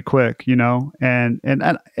really quick, and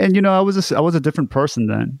I was a different person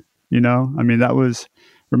then, I mean,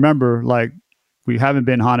 remember, like, we haven't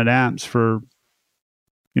been Haunted Amps for,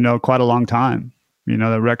 quite a long time.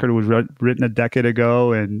 The record was written a decade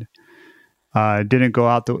ago, and didn't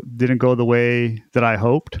go the way that I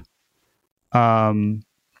hoped.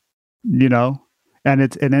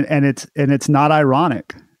 it's not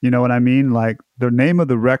ironic. You know what I mean? Like, the name of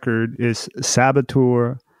the record is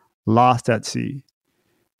Saboteur Lost at Sea.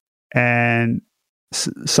 And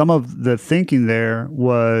some of the thinking there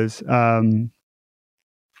was,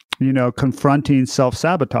 confronting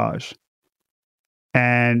self-sabotage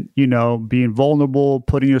and, being vulnerable,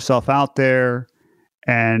 putting yourself out there,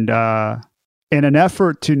 and in an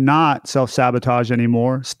effort to not self-sabotage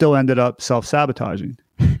anymore, still ended up self-sabotaging.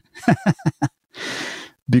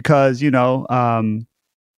 Because,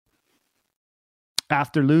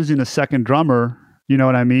 after losing a second drummer, you know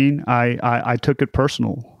what I mean? I took it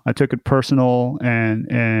personal.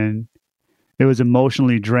 And it was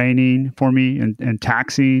emotionally draining for me and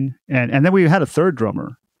taxing. And then we had a third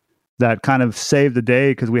drummer that kind of saved the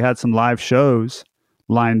day because we had some live shows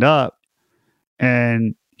lined up,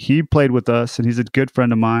 and he played with us, and he's a good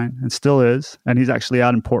friend of mine and still is. And he's actually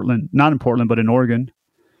out in Portland, not in Portland, but in Oregon.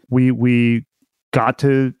 We got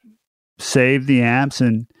to save the amps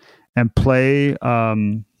and play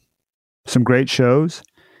some great shows.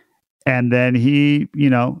 And then he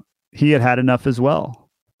had enough as well.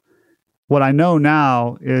 What I know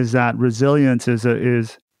now is that resilience it's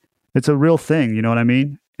a real thing. You know what I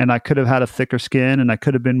mean? And I could have had a thicker skin, and I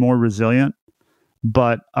could have been more resilient,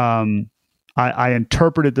 but I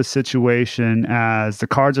interpreted the situation as the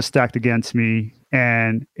cards are stacked against me,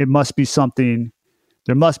 and there must be something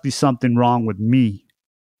wrong with me.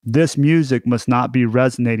 This music must not be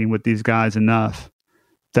resonating with these guys enough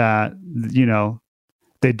that,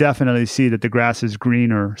 they definitely see that the grass is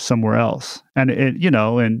greener somewhere else. And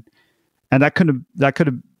and that could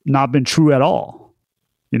have not been true at all.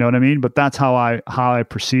 You know what I mean? But that's how I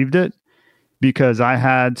perceived it, because I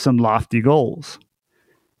had some lofty goals.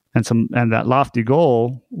 And that lofty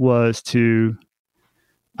goal was to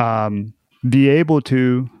be able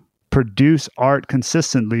to produce art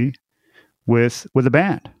consistently with a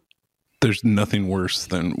band. There's nothing worse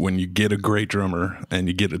than when you get a great drummer and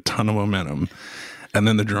you get a ton of momentum, and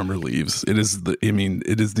then the drummer leaves. It is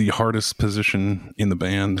the hardest position in the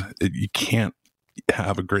band. You can't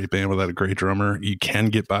have a great band without a great drummer. You can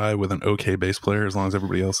get by with an okay bass player as long as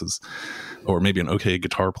everybody else is, or maybe an okay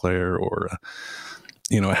guitar player, or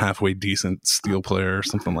a halfway decent steel player or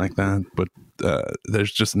something like that. But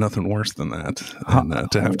there's just nothing worse than that.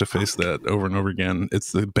 And to have to face that over and over again,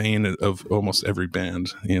 it's the bane of almost every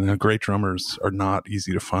band. Great drummers are not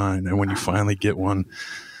easy to find. And when you finally get one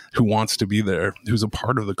who wants to be there, who's a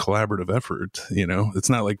part of the collaborative effort, it's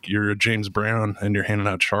not like you're a James Brown and you're handing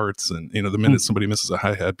out charts and, the minute somebody misses a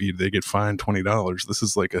hi-hat beat, they get fined $20. This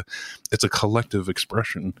is like it's a collective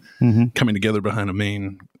expression coming together behind a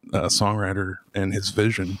main songwriter and his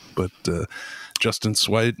vision. But Justin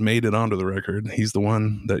Swight made it onto the record. He's the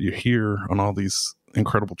one that you hear on all these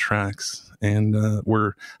incredible tracks. And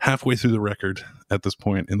we're halfway through the record at this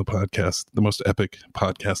point in the podcast, the most epic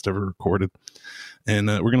podcast ever recorded. And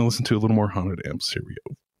we're going to listen to a little more Haunted Amps. Here we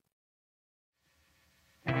go.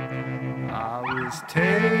 I was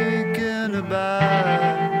taken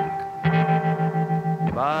aback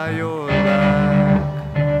by your lack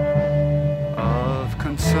of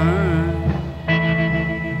concern.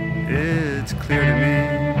 It's clear to me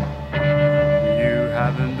you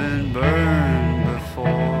haven't been burned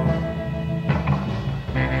before.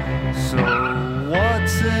 So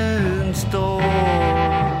what's in store?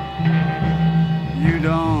 You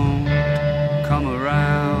don't come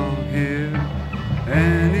around here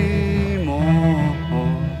anymore,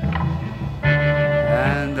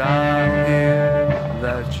 and I hear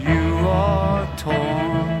that you are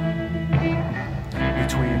torn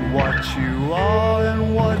between what you are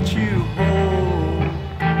and what you hold.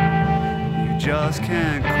 You just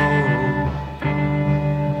can't cope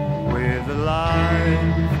with a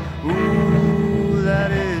life, ooh,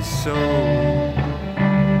 that is so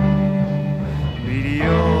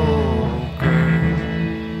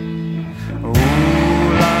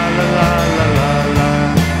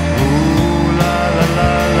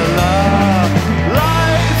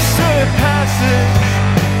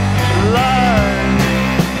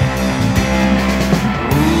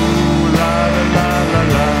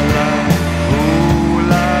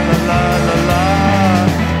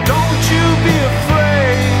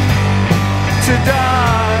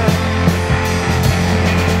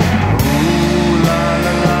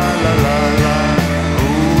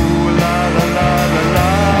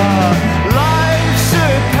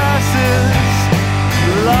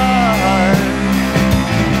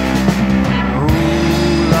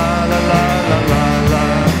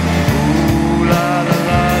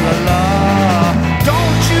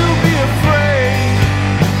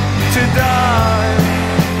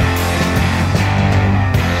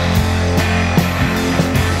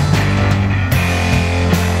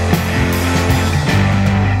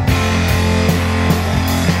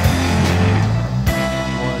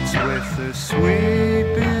with a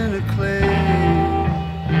sweep in a clay.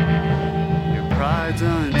 Your pride's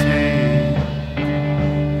untamed.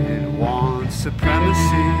 It wants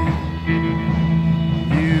supremacy.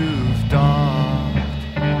 You've docked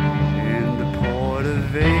in the port of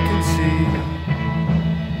vacancy.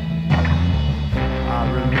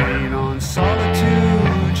 I remain on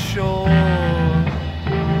solitude shore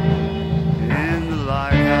in the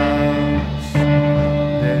lighthouse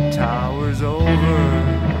that towers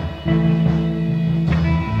over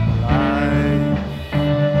life,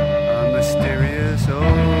 a mysterious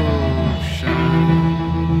ocean.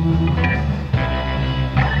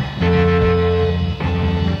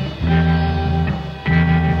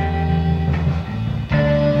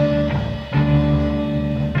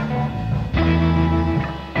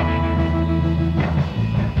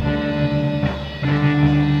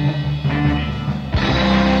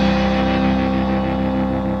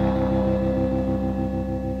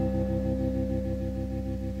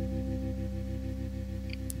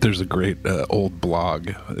 There's a great old blog.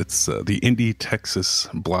 It's the Indie Texas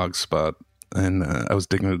blog spot. And I was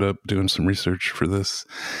digging it up, doing some research for this.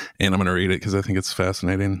 And I'm going to read it because I think it's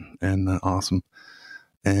fascinating and awesome.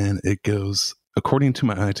 And it goes, according to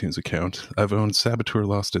my iTunes account, I've owned Saboteur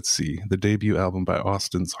Lost at Sea, the debut album by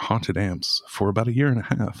Austin's Haunted Amps, for about a year and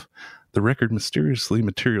a half. The record mysteriously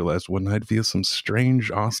materialized one night via some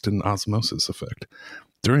strange Austin osmosis effect.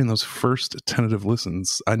 During those first tentative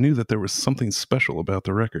listens, I knew that there was something special about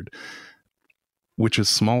the record, which is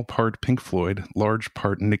small part Pink Floyd, large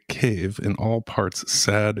part Nick Cave, and all parts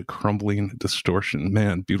sad, crumbling distortion.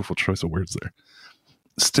 Man, beautiful choice of words there.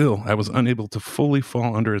 Still, I was unable to fully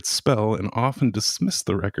fall under its spell and often dismissed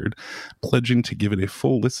the record, pledging to give it a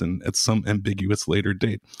full listen at some ambiguous later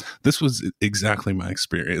date. This was exactly my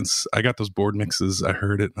experience. I got those board mixes, I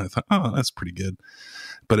heard it, and I thought, oh, that's pretty good.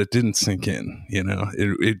 But it didn't sink in, you know.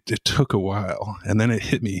 It took a while, and then it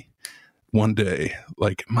hit me one day,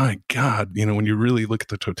 like, my God, you know, when you really look at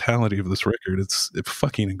the totality of this record, it's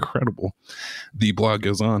fucking incredible. The blog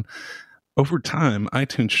goes on. Over time,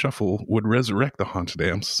 iTunes Shuffle would resurrect the Haunted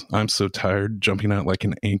Amps. I'm So Tired, jumping out like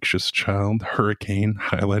an anxious child, Hurricane,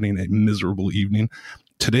 highlighting a miserable evening.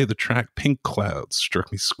 Today, the track Pink Clouds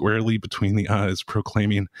struck me squarely between the eyes,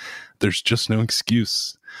 proclaiming, there's just no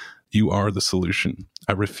excuse. You are the solution.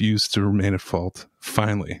 I refuse to remain at fault.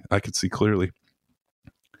 Finally, I could see clearly.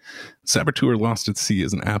 Saboteur Lost at Sea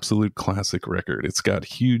is an absolute classic record. It's got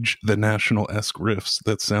huge The National-esque riffs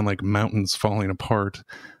that sound like mountains falling apart,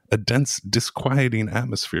 a dense, disquieting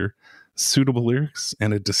atmosphere, suitable lyrics,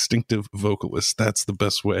 and a distinctive vocalist. That's the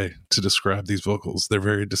best way to describe these vocals. They're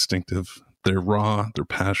very distinctive. They're raw, they're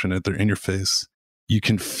passionate, they're in your face. You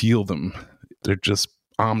can feel them. They're just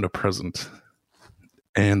omnipresent.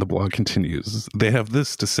 And the blog continues. They have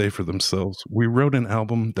this to say for themselves. We wrote an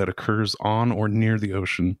album that occurs on or near the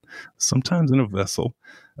ocean, sometimes in a vessel,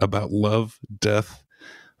 about love, death,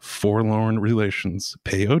 forlorn relations,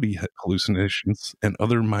 peyote hallucinations, and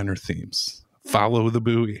other minor themes. Follow the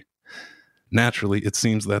buoy. Naturally, it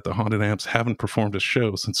seems that the Haunted Amps haven't performed a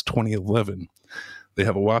show since 2011. They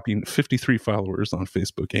have a whopping 53 followers on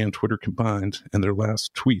Facebook and Twitter combined, and their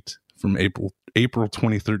last tweet from April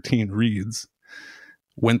 2013 reads,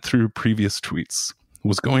 went through previous tweets,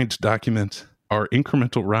 was going to document our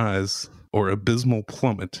incremental rise or abysmal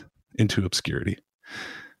plummet into obscurity.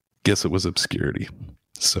 Guess it was obscurity.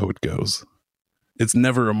 So it goes. It's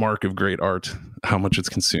never a mark of great art how much it's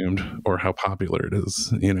consumed or how popular it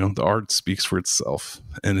is. You know, the art speaks for itself,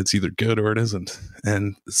 and it's either good or it isn't.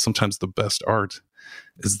 And sometimes the best art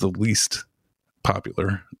is the least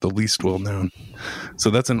popular, the least well known.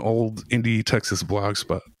 So that's an old Indie Texas blog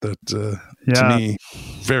spot that to me,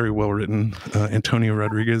 very well written. Antonio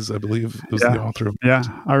Rodriguez, I believe, was the author of it. Yeah,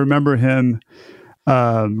 I remember him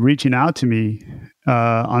reaching out to me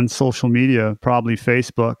on social media, probably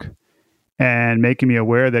Facebook, and making me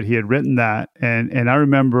aware that he had written that. And I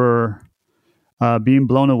remember being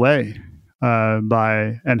blown away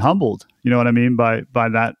by and humbled, you know what I mean, by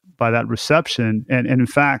that reception. And in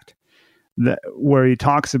fact, where he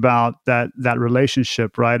talks about that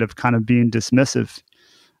relationship, right, of kind of being dismissive.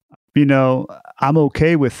 You know, I'm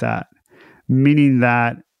okay with that, meaning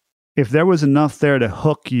that if there was enough there to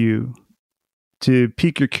hook you, to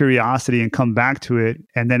pique your curiosity and come back to it,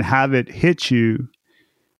 and then have it hit you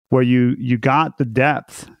where you got the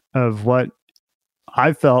depth of what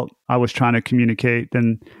I felt I was trying to communicate,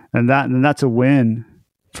 then that's a win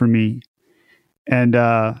for me. And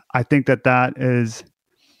I think that is,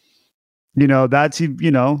 you know, that's, you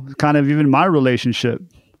know, kind of even my relationship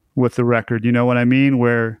with the record, you know what I mean?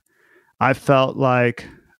 Where I felt like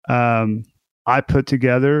I put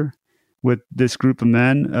together with this group of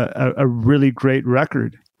men a really great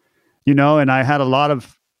record, and I had a lot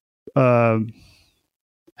of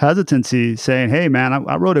hesitancy saying, hey man,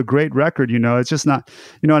 I wrote a great record, it's just not,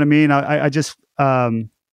 you know what I mean? I just,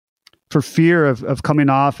 for fear of coming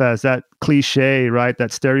off as that cliche, right? That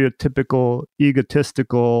stereotypical,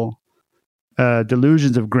 egotistical,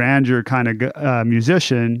 delusions of grandeur kind of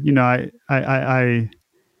musician, I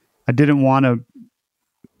didn't want to,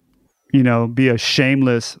 be a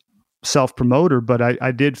shameless self-promoter, but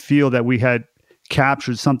I did feel that we had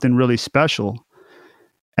captured something really special.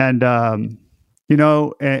 And, and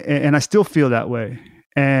I still feel that way.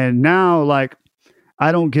 And now, like,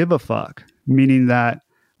 I don't give a fuck, meaning that,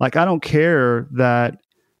 like, I don't care that,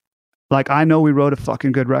 like, I know we wrote a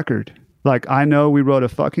fucking good record. Like, I know we wrote a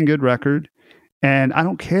fucking good record, and I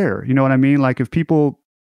don't care. You know what I mean? Like, if people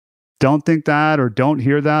don't think that or don't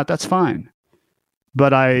hear that, that's fine.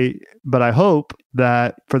 But I hope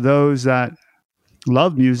that for those that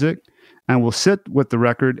love music and will sit with the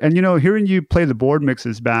record, and hearing you play the board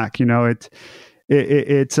mixes back,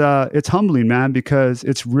 it's humbling, man, because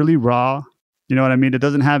it's really raw. You know what I mean? It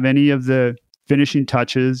doesn't have any of the finishing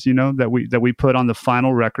touches, that we put on the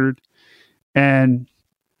final record. And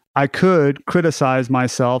I could criticize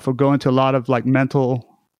myself or go into a lot of like mental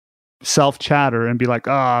self chatter and be like,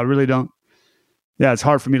 I really don't. Yeah, it's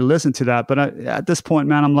hard for me to listen to that. But at this point,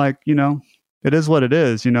 man, I'm like, it is what it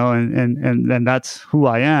is, and that's who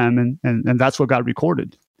I am. And that's what got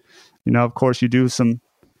recorded. Of course, you do some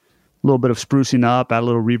little bit of sprucing up, add a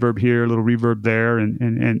little reverb here, a little reverb there,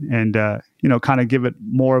 and kind of give it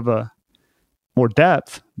more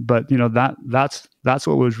depth. But that's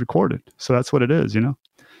what was recorded. So that's what it is,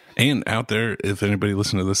 And out there, if anybody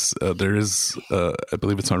listening to this, there is, I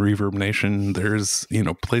believe it's on Reverb Nation. There's,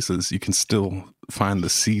 places you can still find the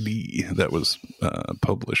CD that was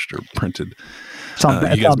published or printed. It's on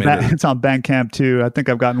Bandcamp too. I think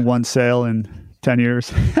I've gotten one sale in 10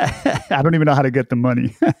 years. I don't even know how to get the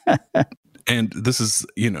money. And this is,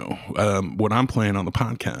 what I'm playing on the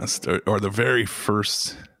podcast are the very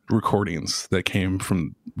first recordings that came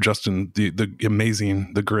from Justin, the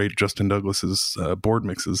amazing, the great Justin Douglas's board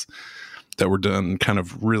mixes that were done kind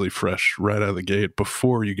of really fresh right out of the gate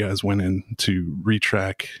before you guys went in to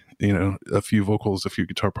retrack, a few vocals, a few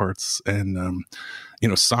guitar parts. And,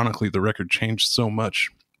 sonically the record changed so much.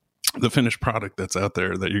 The finished product that's out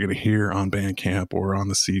there that you're going to hear on Bandcamp or on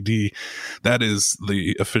the CD, that is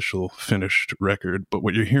the official finished record. But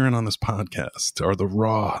what you're hearing on this podcast are the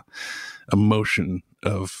raw emotion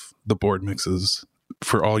of the board mixes.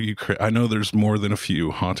 For all you, I know there's more than a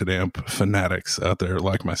few Haunted Amp fanatics out there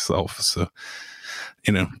like myself. So,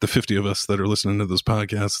 the 50 of us that are listening to this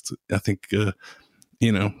podcast, I think,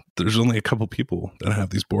 there's only a couple people that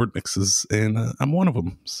have these board mixes, and I'm one of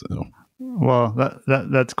them. So. Well,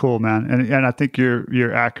 that's cool, man. And I think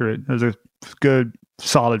you're accurate. There's a good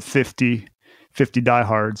solid 50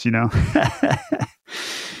 diehards,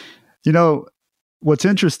 what's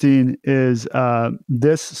interesting is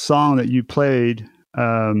this song that you played,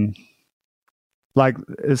 there's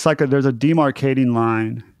a demarcating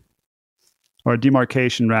line, or a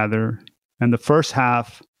demarcation rather, and the first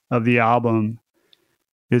half of the album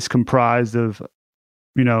is comprised of,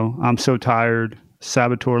 I'm So Tired,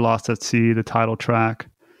 Saboteur, Lost at Sea, the title track,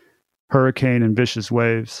 Hurricane, and Vicious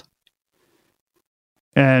Waves.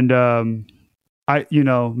 And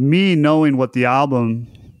me knowing what the album,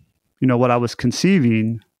 what I was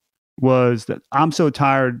conceiving was that I'm So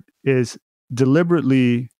Tired is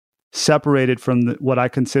deliberately separated from what I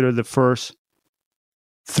consider the first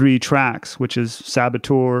three tracks, which is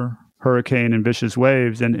Saboteur, Hurricane, and Vicious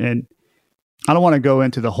Waves. And I don't want to go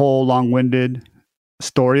into the whole long-winded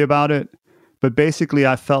story about it, but basically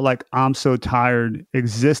I felt like I'm So Tired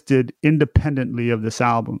existed independently of this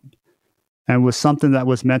album and was something that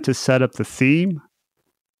was meant to set up the theme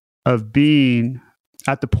of being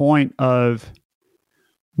at the point of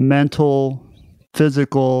mental,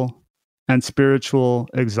 physical, and spiritual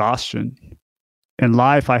exhaustion. In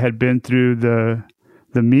life, I had been through the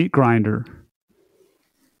meat grinder.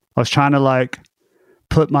 I was trying to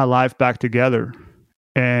put my life back together,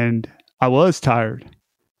 and I was tired.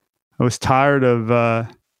 I was tired of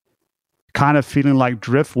kind of feeling like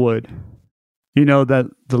driftwood. That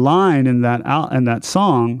the line in that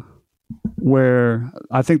song, where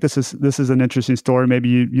I think this is an interesting story. Maybe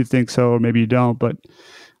you think so, or maybe you don't, but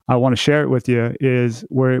I want to share it with you. Is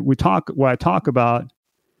where I talk about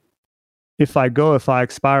if I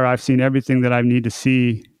expire, I've seen everything that I need to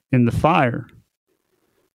see in the fire.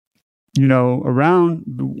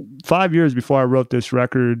 Around 5 years before I wrote this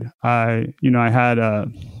record, I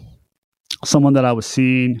had someone that I was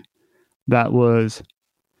seeing that was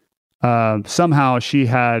somehow she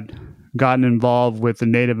had gotten involved with the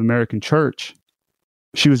Native American church.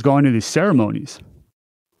 She was going to these ceremonies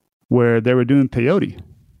where they were doing peyote,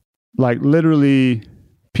 like literally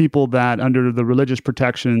people that under the religious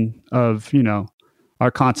protection of,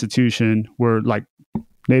 our Constitution were like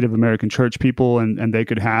Native American church people, and they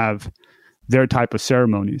could have their type of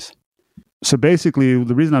ceremonies. So basically,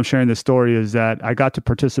 the reason I'm sharing this story is that I got to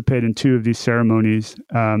participate in 2 of these ceremonies.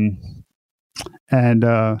 And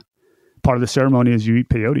part of the ceremony is you eat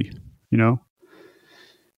peyote,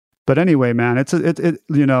 But anyway, man, it's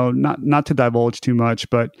not to divulge too much,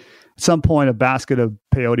 but at some point a basket of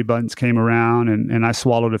peyote buttons came around, and I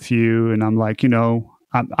swallowed a few, and I'm like,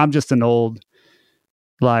 I'm just an old,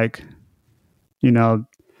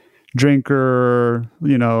 drinker,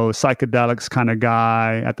 psychedelics kind of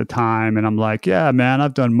guy at the time. And I'm like, yeah, man,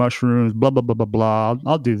 I've done mushrooms, blah, blah, blah, blah, blah.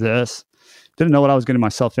 I'll do this. Didn't know what I was getting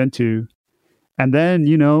myself into. And then,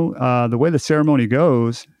 the way the ceremony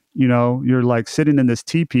goes, you're like sitting in this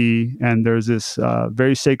teepee, and there's this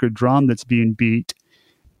very sacred drum that's being beat.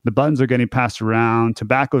 The buttons are getting passed around.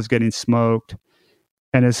 Tobacco's getting smoked.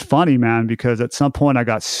 And it's funny, man, because at some point I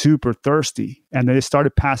got super thirsty, and they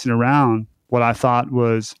started passing around what I thought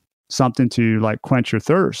was something to like quench your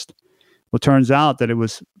thirst. Well, it turns out that it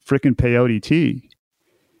was freaking peyote tea.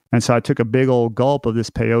 And so I took a big old gulp of this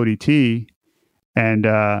peyote tea, and,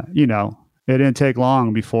 it didn't take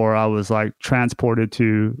long before I was like transported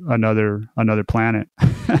to another planet.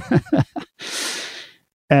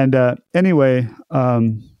 And anyway,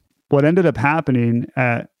 what ended up happening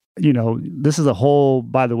this is like a whole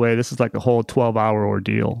 12-hour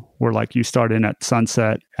ordeal where like you start in at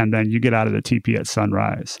sunset and then you get out of the teepee at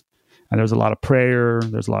sunrise. And there's a lot of prayer.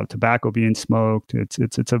 There's a lot of tobacco being smoked.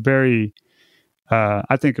 It's a very,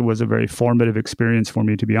 I think it was a very formative experience for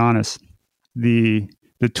me, to be honest. The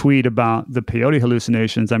tweet about the peyote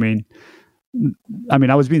hallucinations, I mean,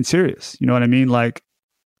 I was being serious. You know what I mean? Like,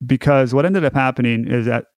 because what ended up happening is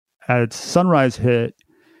that as sunrise hit,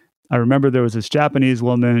 I remember there was this Japanese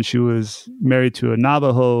woman. She was married to a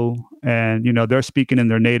Navajo, and, they're speaking in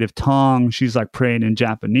their native tongue. She's like praying in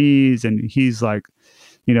Japanese, and he's like,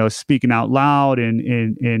 speaking out loud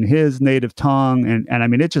in his native tongue. And I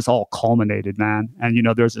mean, it just all culminated, man. And,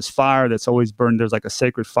 there's this fire that's always burned. There's like a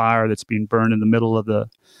sacred fire that's being burned in the middle of the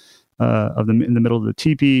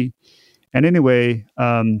teepee. And anyway,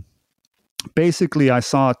 basically I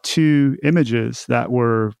saw 2 images that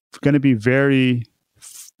were going to be very,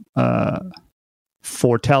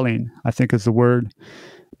 foretelling, I think is the word.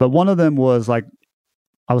 But one of them was like,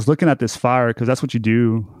 I was looking at this fire, because that's what you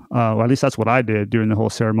do, or at least that's what I did during the whole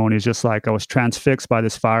ceremony. Is just like I was transfixed by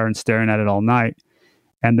this fire and staring at it all night.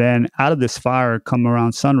 And then out of this fire, come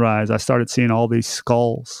around sunrise, I started seeing all these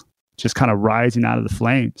skulls just kind of rising out of the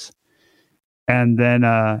flames. And then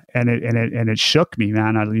it shook me,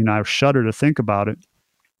 man. I shudder to think about it,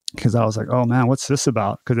 because I was like, oh man, what's this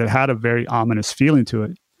about? Because it had a very ominous feeling to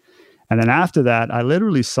it. And then after that, I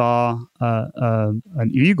literally saw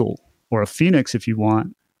an eagle, or a phoenix, if you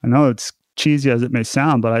want. I know it's cheesy as it may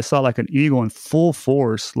sound, but I saw like an eagle in full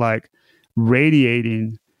force, like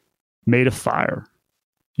radiating, made of fire,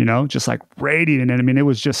 just like radiating. And I mean, it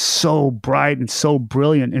was just so bright and so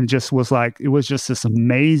brilliant, and just was like, it was just this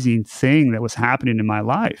amazing thing that was happening in my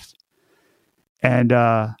life. And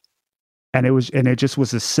it just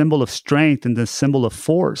was a symbol of strength and the symbol of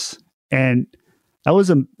force. And that was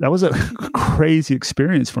a crazy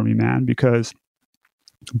experience for me, man, because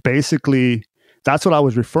basically that's what I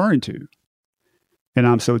was referring to. And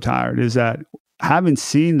I'm so tired, is that having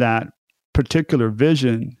seen that particular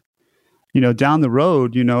vision, down the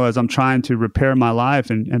road, as I'm trying to repair my life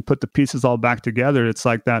and put the pieces all back together, it's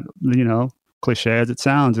like that, cliche as it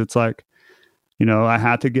sounds, it's like, I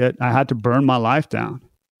had to burn my life down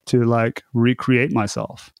to like recreate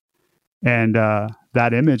myself. And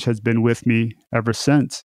that image has been with me ever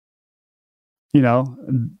since.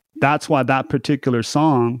 That's why that particular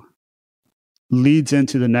song leads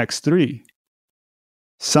into the next 3.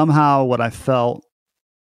 Somehow what I felt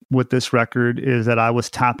with this record is that I was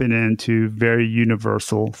tapping into very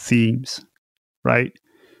universal themes, right?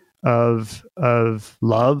 Of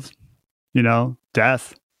love,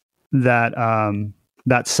 death,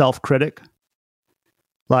 that self-critic.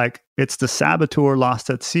 Like, it's the saboteur lost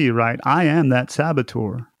at sea, right? I am that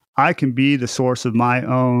saboteur. I can be the source of my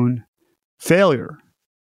own failure.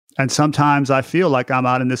 And sometimes I feel like I'm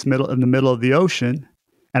out in the middle of the ocean.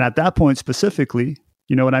 And at that point specifically,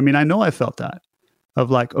 you know what I mean? I know I felt that,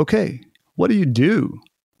 of like, okay, what do you do?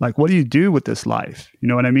 Like, what do you do with this life? You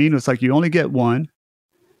know what I mean? It's like, you only get one.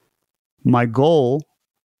 My goal,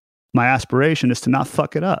 my aspiration is to not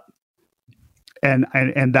fuck it up.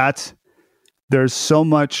 And that's, there's so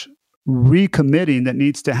much recommitting that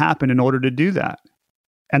needs to happen in order to do that.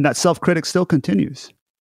 And that self-critic still continues.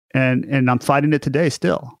 And I'm fighting it today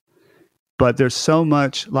still. But there's so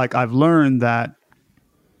much, like, I've learned that,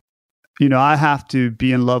 I have to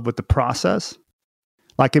be in love with the process.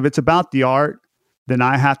 Like, if it's about the art, then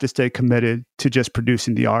I have to stay committed to just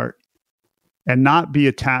producing the art and not be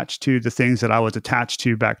attached to the things that I was attached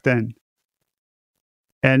to back then.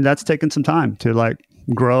 And that's taken some time to, like,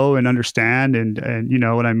 grow and understand, and you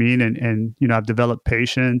know what I mean? And I've developed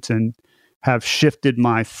patience and have shifted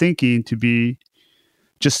my thinking to be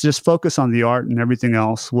just focus on the art, and everything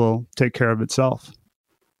else will take care of itself.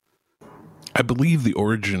 I believe the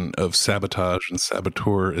origin of sabotage and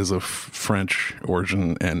saboteur is of French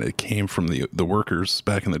origin, and it came from the workers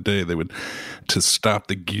back in the day. They would, to stop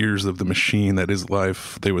the gears of the machine that is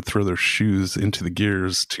life, they would throw their shoes into the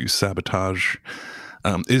gears to sabotage.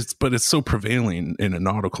 But it's so prevailing in a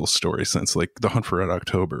nautical story sense, like the Hunt for Red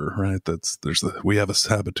October, right? We have a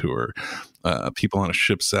saboteur, people on a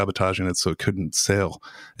ship sabotaging it so it couldn't sail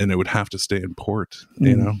and it would have to stay in port,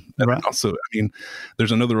 And right. also,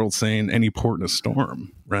 there's another old saying, any port in a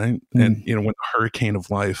storm, right? And, when the hurricane of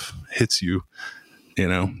life hits you,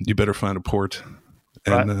 you better find a port.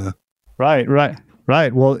 And, Right.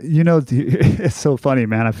 Well, it's so funny,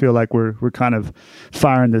 man. I feel like we're kind of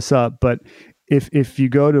firing this up, but if you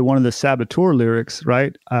go to one of the Saboteur lyrics,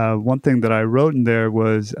 right, one thing that I wrote in there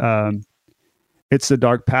was, it's the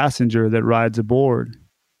dark passenger that rides aboard.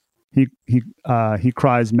 He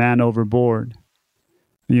cries, man overboard.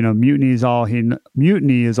 Mutiny is all he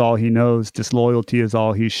knows. Disloyalty is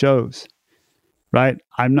all he shows. Right.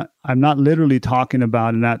 I'm not literally talking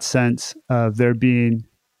about in that sense of there being,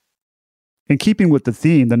 in keeping with the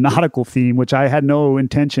theme, the nautical theme, which I had no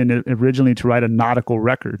intention originally to write a nautical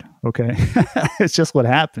record. Okay. It's just what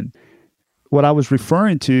happened. What I was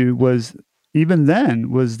referring to was, even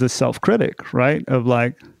then, was the self-critic, right? Of,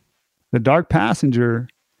 like, the dark passenger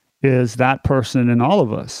is that person in all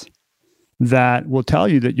of us that will tell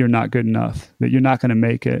you that you're not good enough, that you're not going to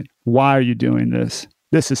make it. Why are you doing this?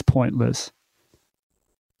 This is pointless.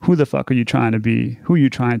 Who the fuck are you trying to be? Who are you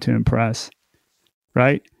trying to impress?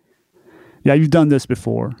 Right? Yeah, you've done this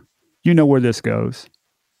before. You know where this goes.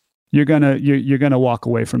 You're gonna walk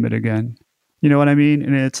away from it again. You know what I mean?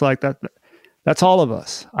 And it's like that. That's all of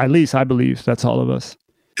us. At least I believe that's all of us.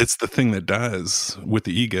 It's the thing that dies with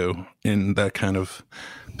the ego in that kind of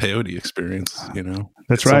peyote experience. That's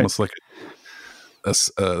it's right. Almost like a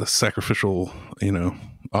sacrificial,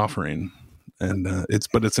 offering. And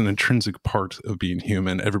it's an intrinsic part of being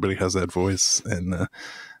human. Everybody has that voice, and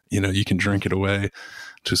you can drink it away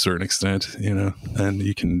to a certain extent, and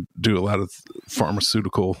you can do a lot of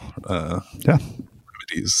pharmaceutical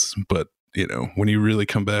remedies. But, when you really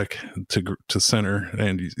come back to center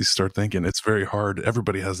and you start thinking, it's very hard.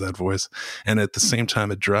 Everybody has that voice. And at the same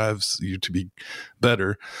time, it drives you to be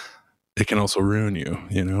better. It can also ruin you.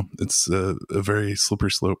 It's a very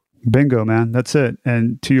slippery slope. Bingo, man. That's it.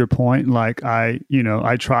 And to your point, like, I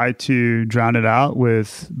try to drown it out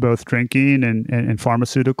with both drinking and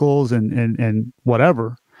pharmaceuticals and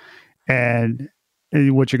whatever. And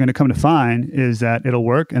what you're going to come to find is that it'll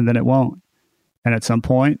work and then it won't. And at some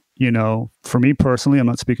point, for me personally, I'm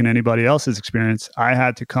not speaking to anybody else's experience, I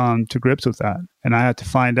had to come to grips with that. And I had to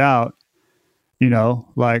find out,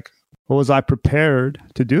 like, what was I prepared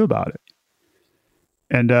to do about it?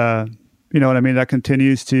 And, you know what I mean? That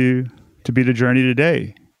continues to be the journey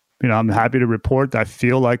today. I'm happy to report that I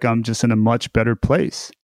feel like I'm just in a much better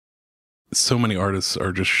place. So many artists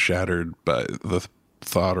are just shattered by the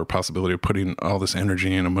thought or possibility of putting all this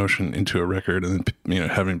energy and emotion into a record, and then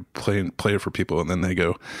having play it for people, and then they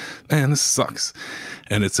go, man, this sucks.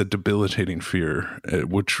 And it's a debilitating fear,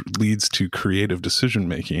 which leads to creative decision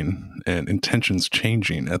making and intentions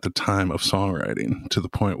changing at the time of songwriting, to the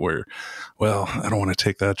point where, well, I don't want to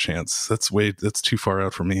take that chance. That's too far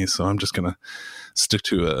out for me. So I'm just gonna stick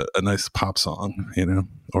to a nice pop song,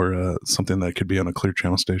 or something that could be on a Clear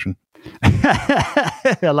Channel station.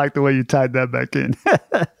 I like the way you tied that back in.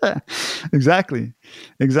 Exactly.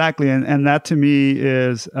 And that to me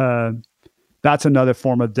is, that's another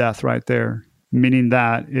form of death right there. Meaning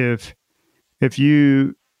that if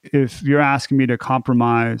you're asking me to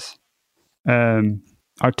compromise,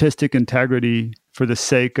 artistic integrity for the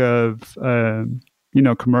sake of,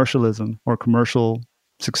 commercialism or commercial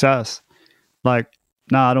success, like,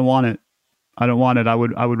 no, I don't want it.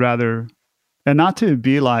 I would rather, and not to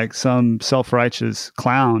be like some self-righteous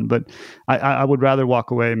clown, but I would rather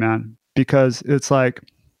walk away, man, because it's like,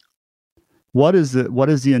 what is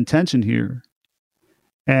the intention here?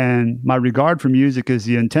 And my regard for music is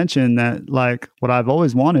the intention that, like, what I've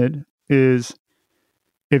always wanted is,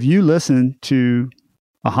 if you listen to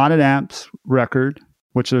a Haunted Amps record,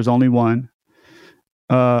 which there's only one,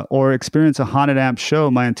 or experience a Haunted Amps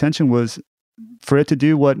show, my intention was for it to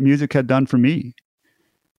do what music had done for me,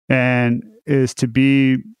 and is to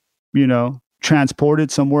be,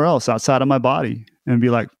 transported somewhere else outside of my body and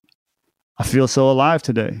be like, I feel so alive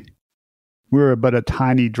today. We're but a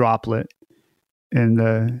tiny droplet in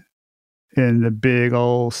the big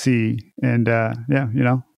old sea. And to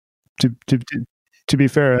be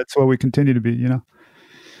fair, that's what we continue to be,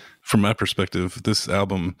 From my perspective, this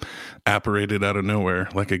album apparated out of nowhere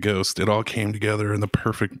like a ghost. It all came together in the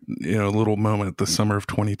perfect, little moment, the summer of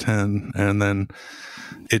 2010. And then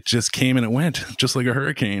it just came and it went just like a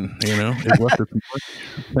hurricane, it left its mark.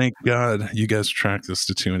 Thank God you guys tracked this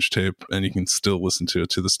to 2-inch tape and you can still listen to it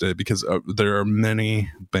to this day, because there are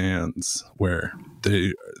many bands where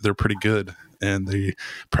they're pretty good and they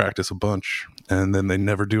practice a bunch and then they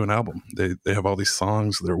never do an album. They have all these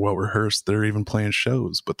songs, they're well rehearsed, they're even playing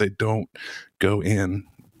shows, but they don't go in,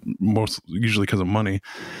 usually because of money,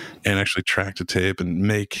 and actually track to tape and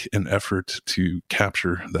make an effort to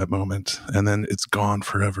capture that moment. And then it's gone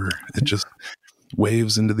forever. It just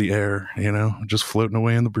waves into the air, just floating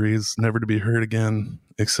away in the breeze, never to be heard again,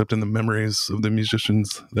 except in the memories of the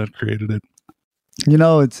musicians that created it.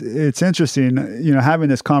 It's interesting, having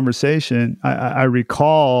this conversation. I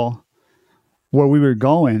recall where we were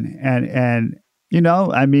going, and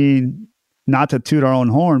not to toot our own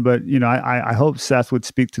horn, but I hope Seth would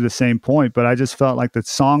speak to the same point. But I just felt like the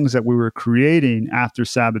songs that we were creating after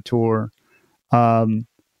Saboteur, there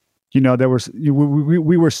was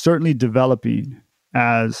we were certainly developing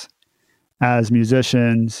as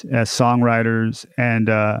musicians, as songwriters, and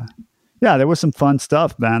there was some fun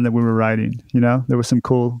stuff, man, that we were writing. There was some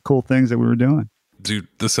cool things that we were doing. Dude,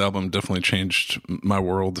 this album definitely changed my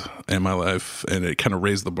world and my life, and it kind of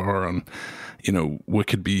raised the bar on, what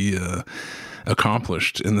could be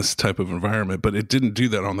accomplished in this type of environment. But it didn't do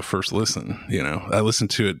that on the first listen. I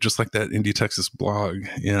listened to it just like that Indie Texas blog.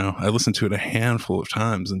 I listened to it a handful of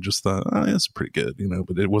times and just thought, oh, yeah, it's pretty good,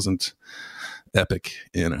 but it wasn't epic,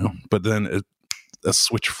 But then a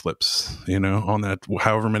switch flips, on that,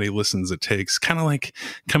 however many listens it takes, kind of like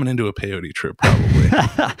coming into a peyote trip, probably.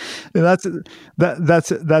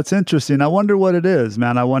 That's interesting. I wonder what it is,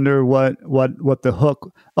 man. I wonder what the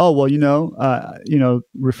hook. Oh, well,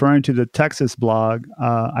 referring to the Texas blog,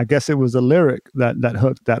 I guess it was a lyric that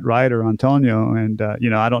hooked that writer, Antonio. And,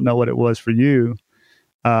 I don't know what it was for you.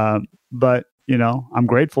 But, I'm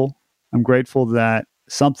grateful. I'm grateful that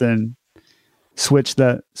something switch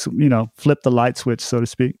that, flip the light switch, so to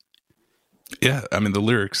speak. Yeah, I mean, the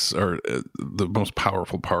lyrics are the most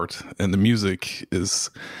powerful part, and the music is,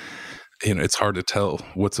 it's hard to tell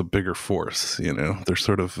what's a bigger force. They're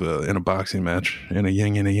sort of in a boxing match, in a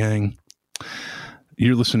yin and a yang.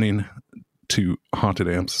 You're listening to Haunted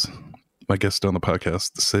Amps. My guest on the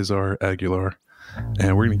podcast, Cesar Aguilar,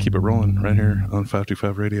 and we're going to keep it rolling right here on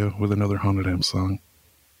 525 Radio with another Haunted Amps song.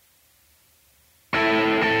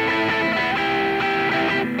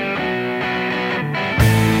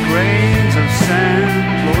 Grains of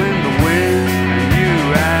sand blow in the wind, and you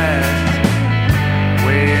ask,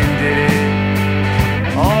 when did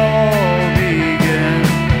it all begin?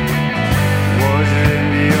 Was it in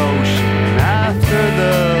the ocean after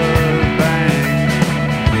the bang?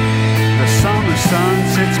 The summer sun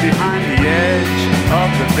sits behind the edge of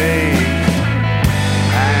the bay,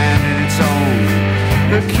 and in its own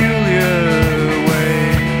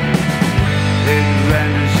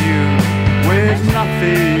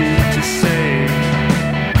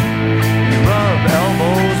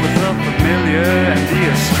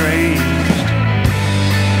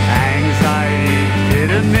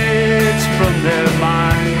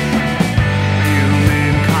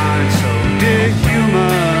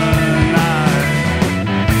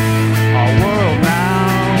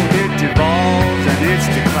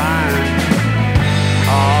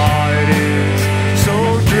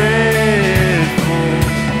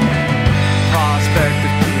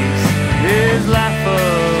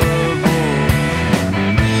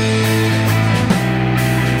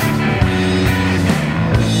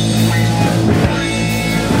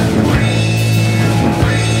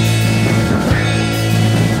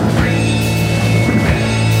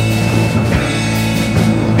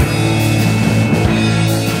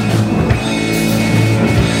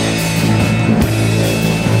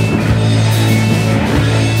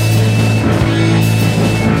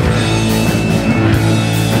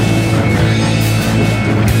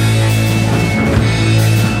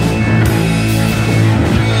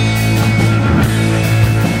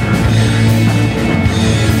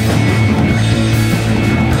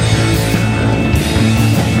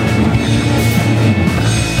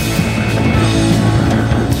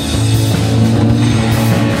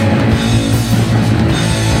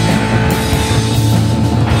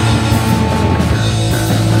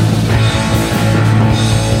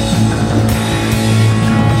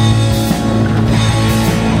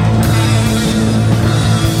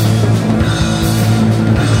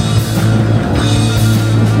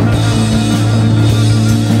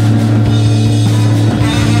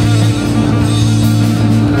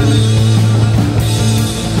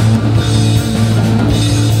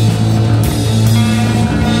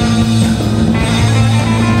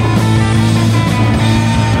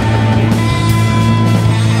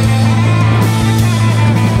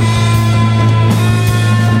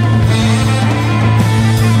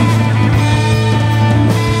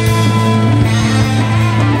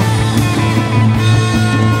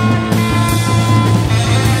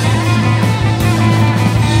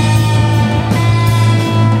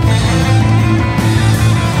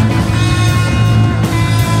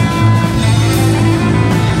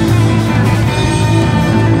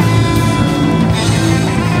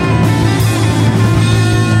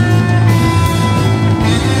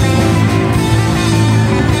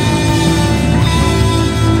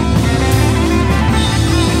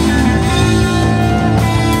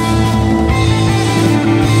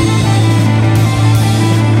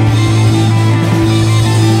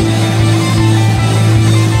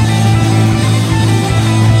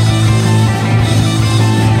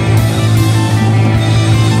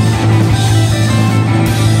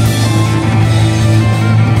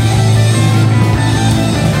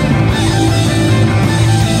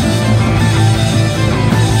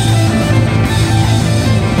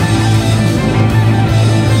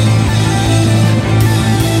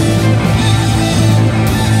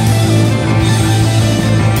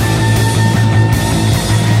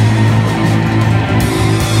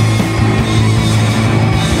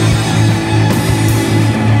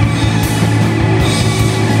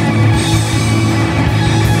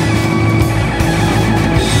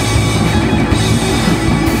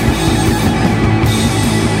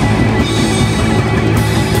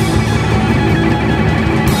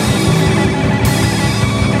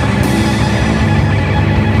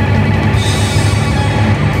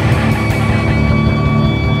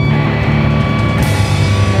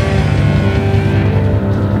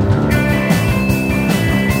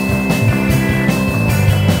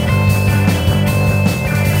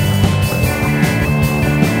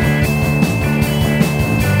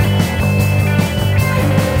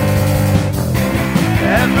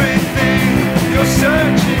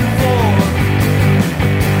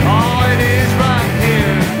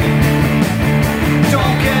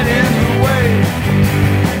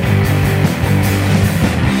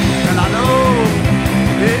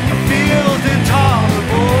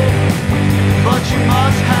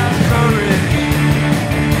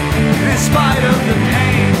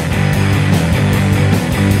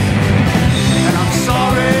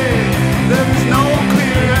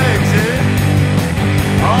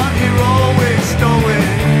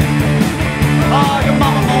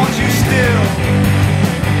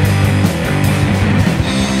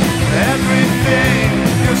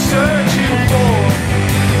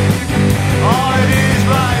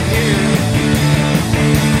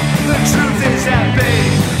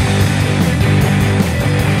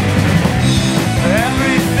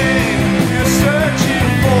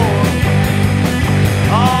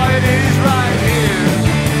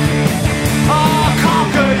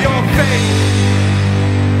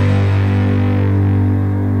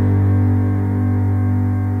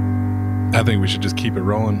I think we should just keep it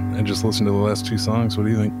rolling and just listen to the last two songs. What do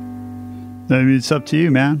you think? I mean, it's up to you,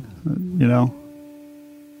 man. You know,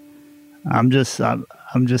 I'm just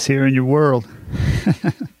here in your world.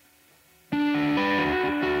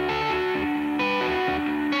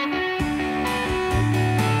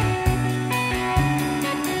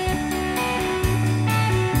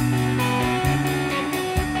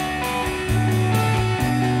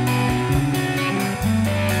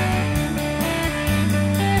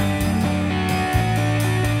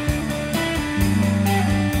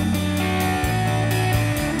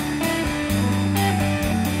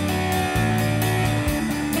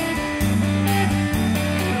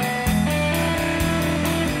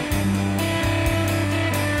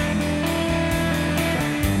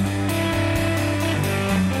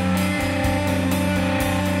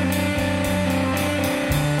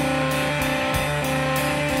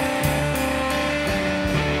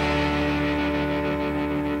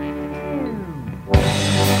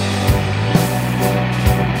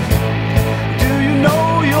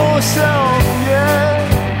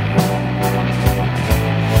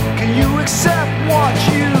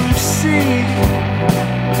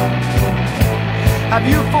 Have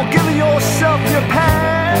you forgiven yourself your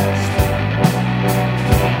past?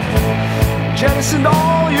 Jettisoned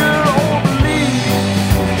all your old beliefs?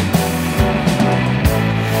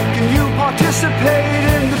 Can you participate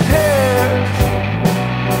in the pairs?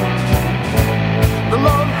 The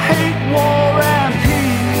love, hate, war, and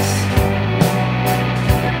peace.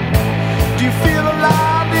 Do you feel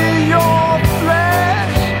alive in your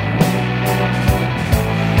flesh?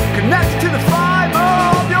 Connected to the fiber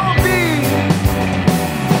of your being.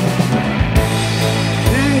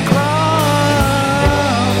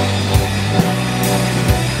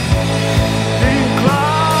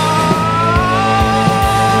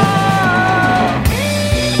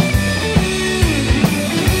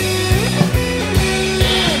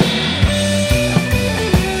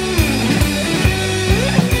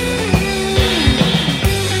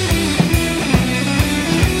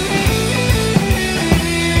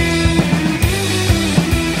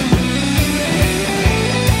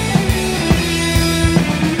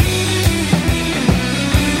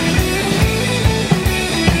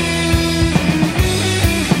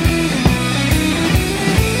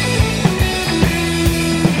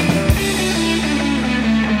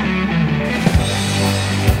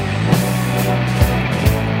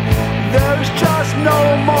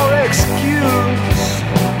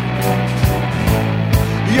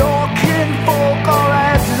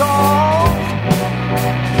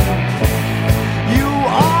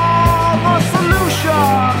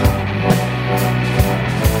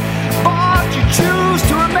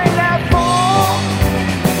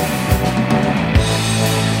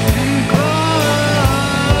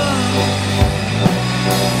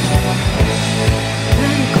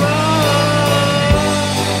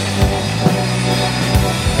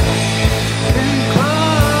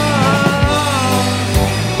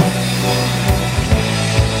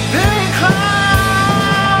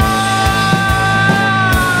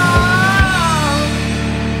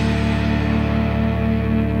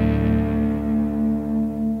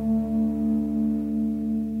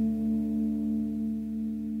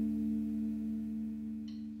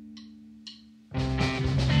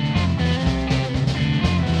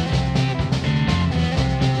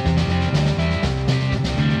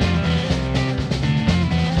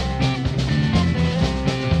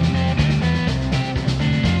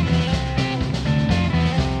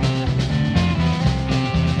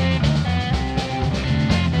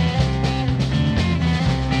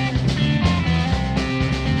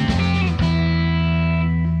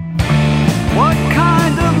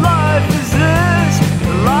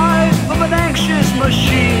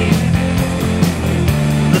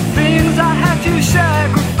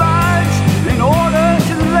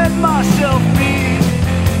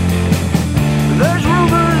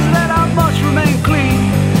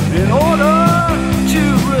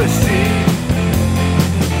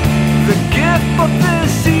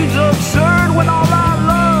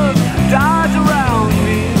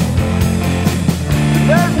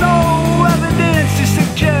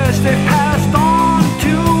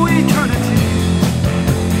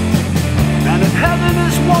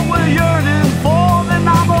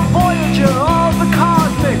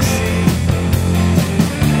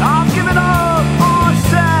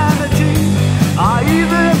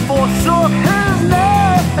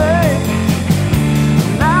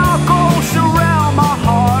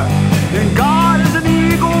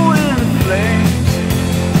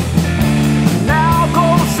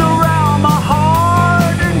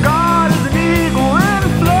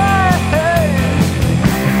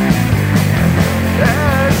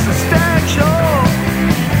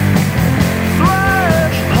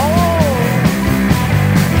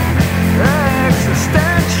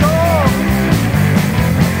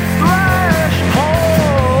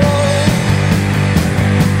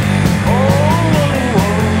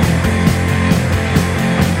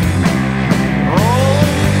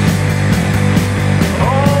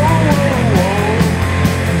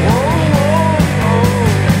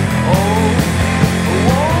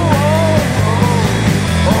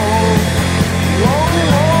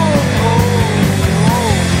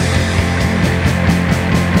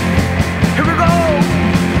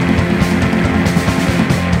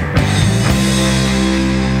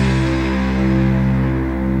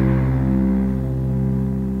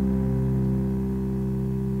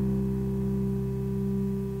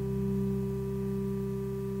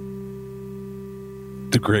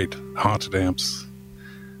 great Haunted Amps.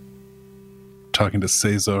 Talking to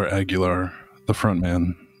Cesar Aguilar, the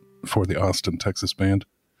frontman for the Austin, Texas band.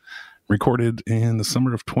 Recorded in the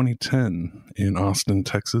summer of 2010 in Austin,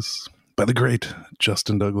 Texas by the great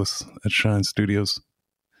Justin Douglas at Shine Studios.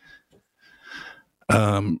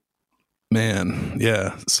 Man,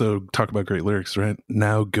 yeah. So talk about great lyrics, right?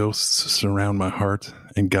 Now ghosts surround my heart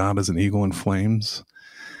and God is an eagle in flames.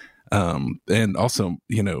 And also,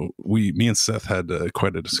 you know, me and Seth had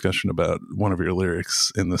quite a discussion about one of your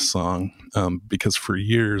lyrics in this song, because for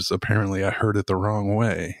years, apparently I heard it the wrong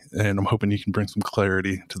way, and I'm hoping you can bring some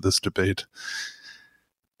clarity to this debate.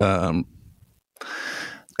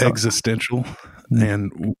 Existential,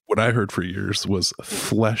 and what I heard for years was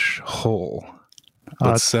flesh hole,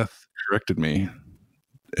 but Seth corrected me,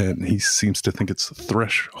 and he seems to think it's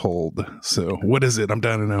threshold. So what is it? I'm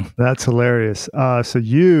down to know. That's hilarious. So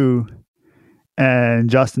you and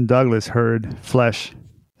Justin Douglas heard flesh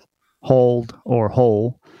hold or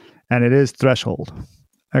hole, and it is threshold,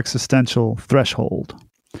 existential threshold.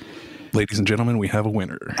 Ladies and gentlemen, we have a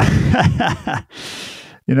winner.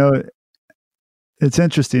 You know, it's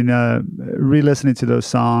interesting re-listening to those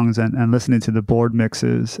songs and listening to the board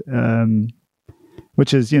mixes,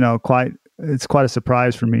 which is, you know, it's quite a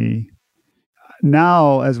surprise for me.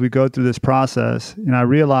 Now, as we go through this process, and I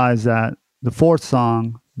realize that the fourth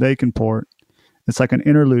song, Vacant Port, it's like an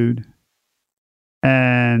interlude.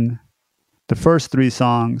 And the first three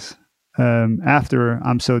songs, after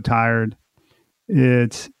I'm So Tired,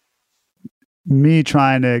 it's me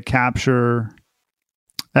trying to capture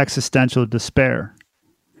existential despair.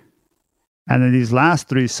 And then these last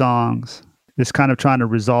three songs is kind of trying to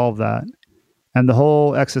resolve that. And the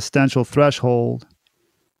whole existential threshold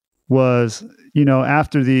was, you know,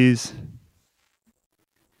 after these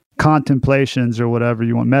contemplations or whatever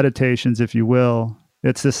you want, meditations, if you will,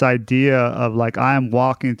 it's this idea of like, I am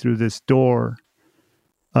walking through this door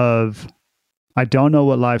of, I don't know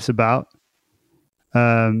what life's about.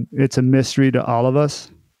 It's a mystery to all of us.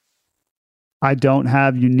 I don't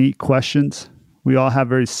have unique questions. We all have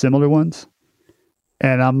very similar ones.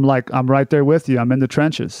 And I'm right there with you. I'm in the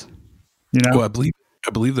trenches. You know? Well,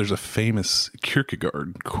 I believe there's a famous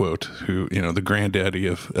Kierkegaard quote, who, you know, the granddaddy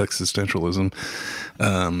of existentialism.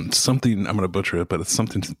 Something, I'm going to butcher it, but it's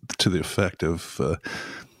something to the effect of,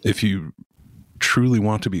 if you truly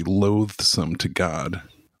want to be loathsome to God,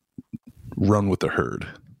 run with the herd.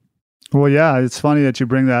 Well, yeah, it's funny that you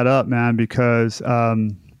bring that up, man, because,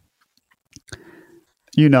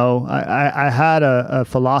 you know, I had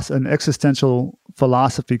an existential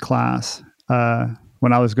philosophy class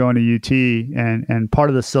when I was going to UT, and part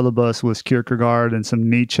of the syllabus was Kierkegaard and some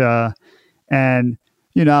Nietzsche. And,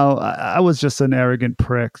 you know, I was just an arrogant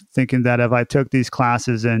prick thinking that if I took these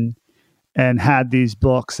classes and had these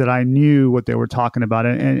books that I knew what they were talking about,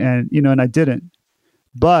 and you know, and I didn't.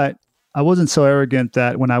 But I wasn't so arrogant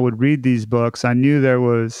that when I would read these books, I knew there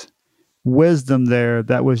was wisdom there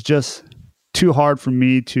that was just too hard for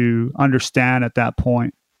me to understand at that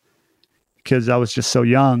point, because I was just so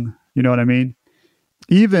young. You know what I mean?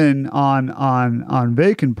 Even on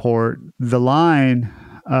Vacant Port, the line,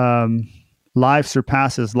 life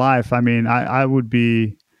surpasses life. I mean, I would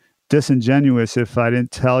be disingenuous if I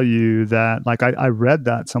didn't tell you that, like, I read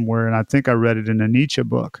that somewhere, and I think I read it in a Nietzsche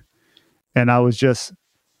book. And I was just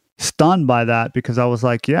stunned by that, because I was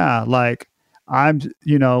like, yeah, like,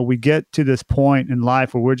 you know, we get to this point in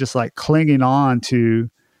life where we're just like clinging on to,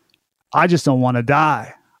 I just don't want to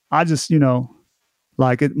die. I just, you know,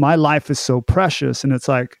 like my life is so precious. And it's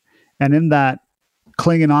like, and in that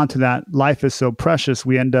clinging on to that life is so precious,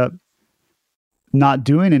 we end up not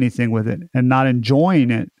doing anything with it and not enjoying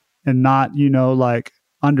it, and not, you know, like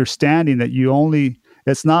understanding that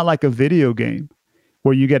it's not like a video game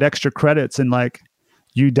where you get extra credits and like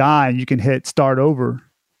you die and you can hit start over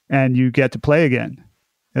and you get to play again.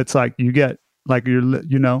 It's like you get, like, you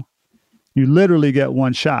literally get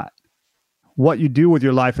one shot. What you do with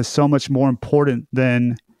your life is so much more important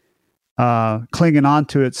than clinging on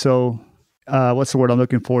to it. So what's the word I'm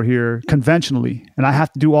looking for here? Conventionally. And I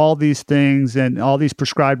have to do all these things and all these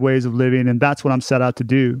prescribed ways of living. And that's what I'm set out to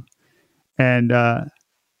do. And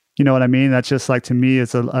you know what I mean? That's just like, to me,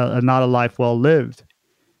 it's not a life well lived.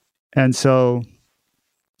 And so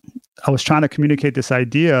I was trying to communicate this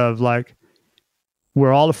idea of like,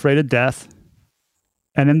 we're all afraid of death.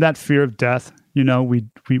 And in that fear of death, you know, we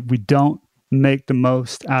don't make the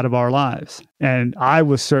most out of our lives. And I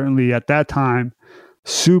was certainly at that time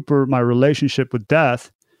my relationship with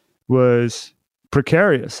death was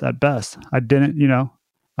precarious at best. I didn't, you know,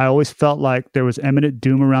 I always felt like there was imminent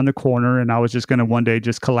doom around the corner and I was just going to one day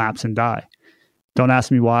just collapse and die. Don't ask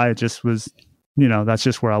me why. It just was that's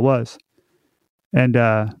just where I was. And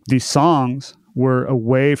these songs were a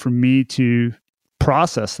way for me to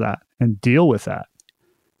process that and deal with that.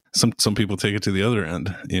 Some people take it to the other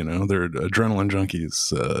end. They're adrenaline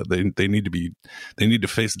junkies. They need to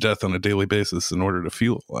face death on a daily basis in order to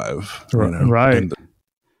feel alive. Right. And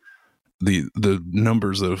the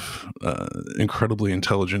numbers of incredibly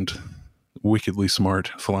intelligent, wickedly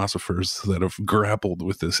smart philosophers that have grappled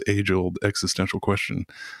with this age-old existential question,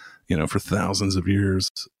 for thousands of years.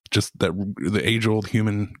 Just that the age-old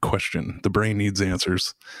human question. The brain needs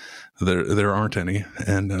answers. There aren't any.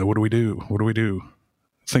 And what do we do? What do we do?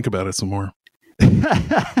 Think about it some more.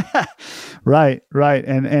 Right.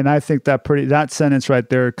 And I think that sentence right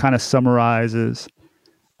there kind of summarizes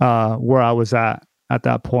where I was at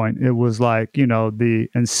that point. It was like, the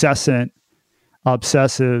incessant,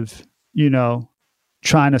 obsessive,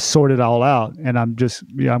 trying to sort it all out. And I'm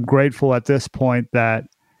grateful at this point that,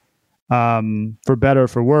 for better or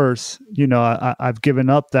for worse, I've given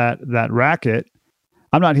up that racket.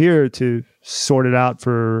 I'm not here to sort it out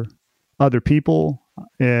for other people.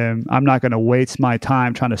 I'm not going to waste my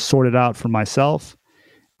time trying to sort it out for myself.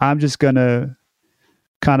 I'm just going to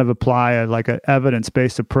kind of apply an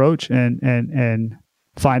evidence-based approach and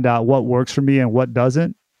find out what works for me and what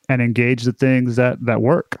doesn't, and engage the things that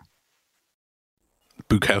work.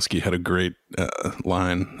 Bukowski had a great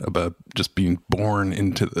line about just being born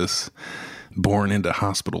into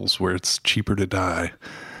hospitals where it's cheaper to die.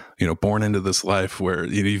 Born into this life where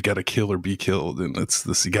you've got to kill or be killed, and it's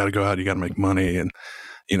this. You got to go out. You got to make money, and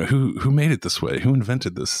who made it this way? Who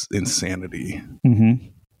invented this insanity? Mm-hmm.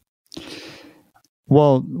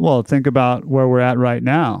 Well, think about where we're at right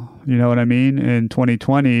now. You know what I mean? In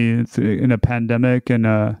 2020, it's in a pandemic and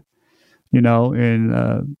in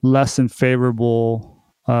a less than favorable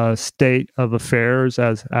state of affairs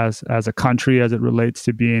as a country as it relates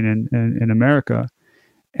to being in America.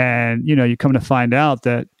 And, you come to find out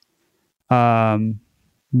that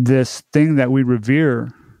this thing that we revere,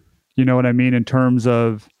 you know what I mean, in terms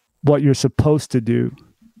of what you're supposed to do,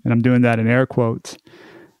 and I'm doing that in air quotes,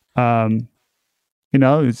 you're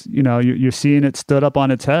seeing it stood up on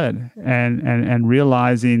its head and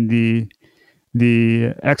realizing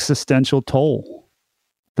the existential toll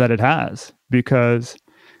that it has, because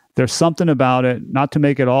there's something about it, not to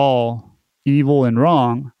make it all evil and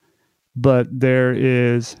wrong, but there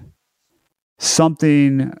is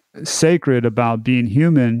something sacred about being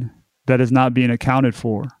human that is not being accounted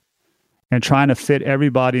for. And trying to fit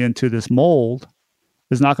everybody into this mold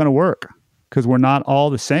is not going to work, because we're not all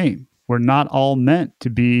the same. We're not all meant to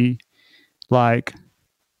be like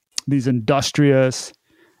these industrious,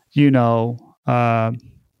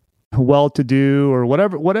 well-to-do or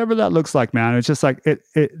whatever that looks like, man. It's just like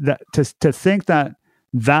to think that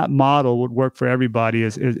model would work for everybody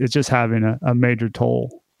is just having a major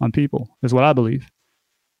toll on people, is what I believe.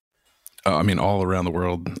 All around the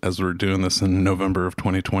world, as we're doing this in November of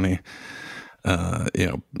 2020,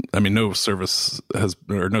 no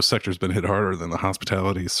sector has been hit harder than the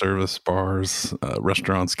hospitality, service, bars,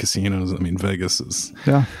 restaurants, casinos. Vegas is,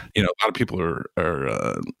 a lot of people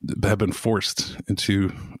have been forced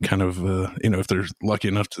into kind of, if they're lucky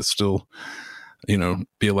enough to still,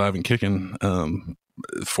 be alive and kicking,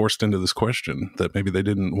 forced into this question that maybe they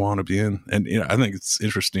didn't want to be in. And, I think it's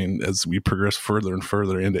interesting as we progress further and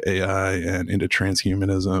further into AI and into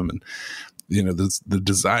transhumanism and, the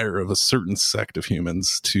desire of a certain sect of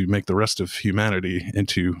humans to make the rest of humanity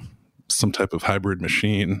into some type of hybrid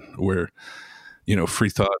machine where, free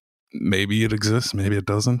thought, maybe it exists, maybe it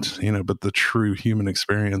doesn't, but the true human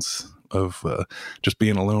experience of just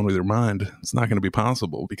being alone with your mind, it's not going to be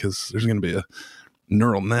possible, because there's going to be a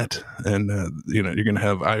neural net, and you're going to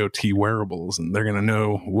have IoT wearables, and they're going to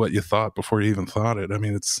know what you thought before you even thought it.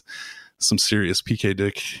 It's some serious PK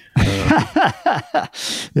dick.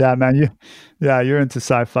 Yeah, man. You're into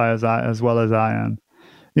sci-fi as well as I am.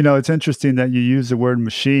 It's interesting that you use the word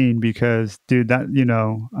machine, because, dude, that,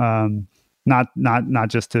 not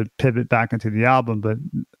just to pivot back into the album, but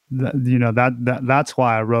that's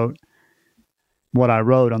why I wrote what I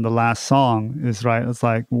wrote on the last song, is right. It's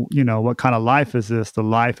like, what kind of life is this? The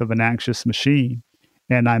life of an anxious machine.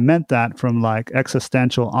 And I meant that from like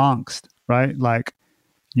existential angst, right? Like,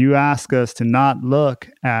 you ask us to not look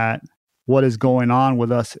at what is going on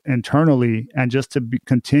with us internally, and just to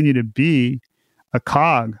continue to be a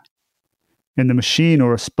cog in the machine,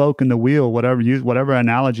 or a spoke in the wheel, whatever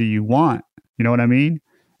analogy you want. You know what I mean?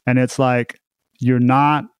 And it's like, you're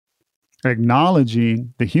not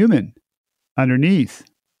acknowledging the human underneath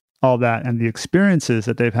all that, and the experiences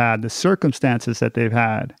that they've had, the circumstances that they've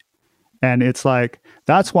had. And it's like,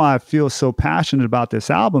 that's why I feel so passionate about this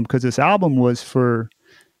album, because this album was for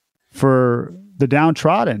the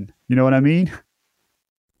downtrodden. You know what I mean?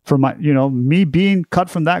 For my, me being cut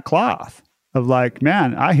from that cloth of like,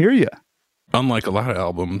 man, I hear you. Unlike a lot of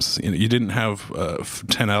albums, you didn't have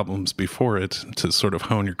 10 albums before it to sort of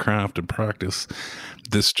hone your craft and practice.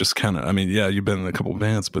 This just kind of, you've been in a couple of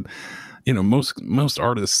bands, but most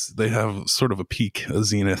artists, they have sort of a peak, a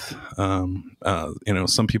zenith.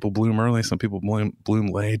 Some people bloom early, some people bloom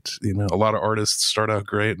late. A lot of artists start out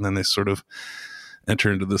great, and then they sort of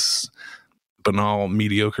enter into this banal,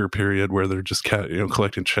 mediocre period where they're just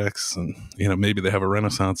collecting checks, and maybe they have a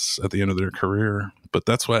renaissance at the end of their career. But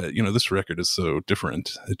that's why this record is so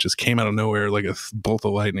different. It just came out of nowhere like a bolt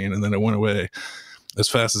of lightning, and then it went away as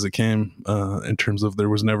fast as it came, in terms of there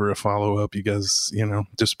was never a follow-up. You guys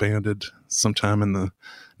disbanded sometime in the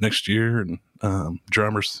next year, and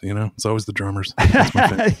drummers, it's always the drummers.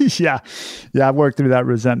 yeah I worked through that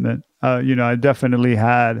resentment. I definitely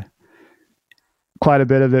had quite a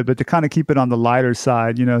bit of it, but to kind of keep it on the lighter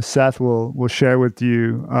side, Seth will share with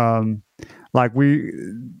you,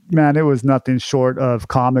 it was nothing short of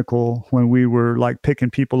comical when we were like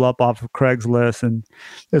picking people up off of Craigslist, and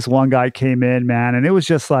this one guy came in, man, and it was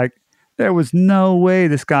just like, there was no way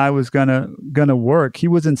this guy was gonna work. He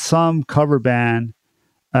was in some cover band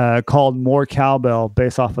called More Cowbell,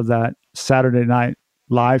 based off of that Saturday Night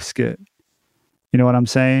Live skit. You know what I'm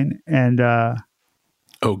saying? And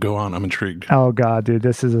oh, go on. I'm intrigued. Oh God, dude,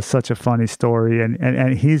 this is such a funny story.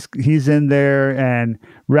 And he's in there, and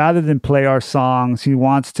rather than play our songs, he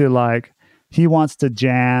wants to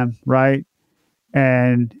jam, right?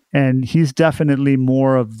 And he's definitely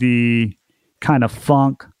more of the kind of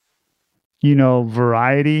funk,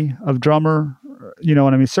 variety of drummer. You know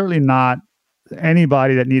what I mean? Certainly not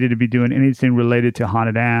anybody that needed to be doing anything related to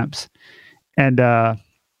haunted amps. And at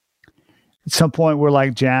some point we're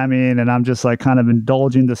like jamming, and I'm just like kind of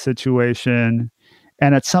indulging the situation.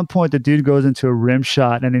 And at some point the dude goes into a rim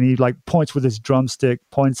shot, and then he like points with his drumstick,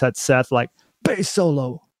 points at Seth like, bass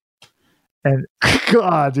solo. And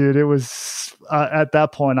God, dude, it was at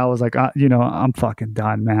that point I was like, I'm fucking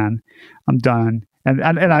done, man. I'm done. And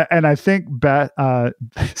I think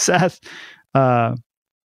Seth, I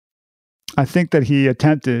think that he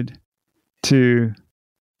attempted to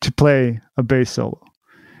play a bass solo.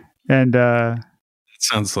 And it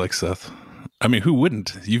sounds like Seth. I mean, who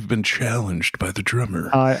wouldn't? You've been challenged by the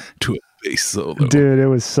drummer to a bass solo. Dude,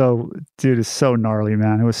 it's so gnarly,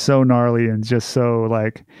 man. It was so gnarly, and just so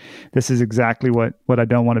like, this is exactly what I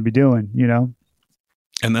don't want to be doing,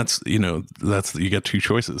 And that's you got two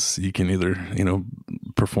choices. You can either,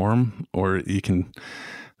 perform, or you can,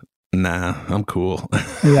 I'm cool.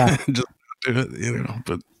 Yeah. Just do it,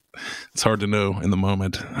 but it's hard to know in the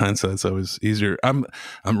moment. Hindsight's always easier. I'm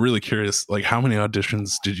really curious, like, how many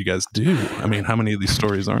auditions did you guys do? I mean, how many of these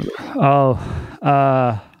stories are there? Oh,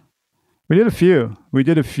 we did a few.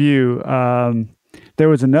 There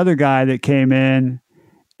was another guy that came in,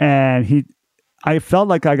 and I felt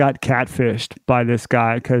like I got catfished by this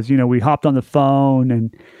guy, because, we hopped on the phone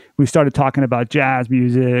and we started talking about jazz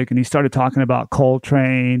music, and he started talking about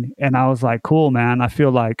Coltrane, and I was like, cool, man. I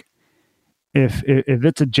feel like if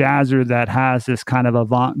it's a jazzer that has this kind of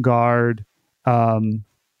avant-garde,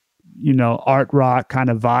 art rock kind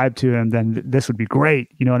of vibe to him, then this would be great.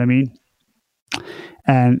 You know what I mean?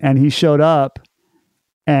 And he showed up,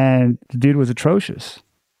 and the dude was atrocious.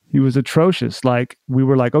 He was atrocious. Like, we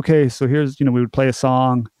were like, okay, so here's, we would play a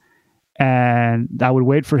song, and I would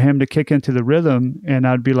wait for him to kick into the rhythm, and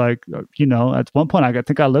I'd be like, at one point I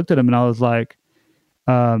think I looked at him and I was like,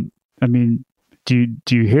 do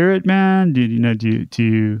you hear it, man?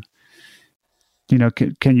 Can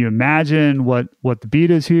you imagine what the beat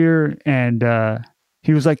is here? And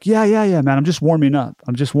he was like, yeah, man, I'm just warming up.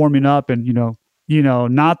 And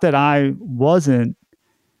not that I wasn't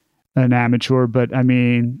an amateur, but I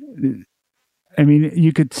mean,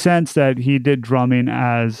 you could sense that he did drumming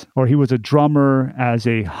or he was a drummer as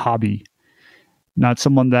a hobby, not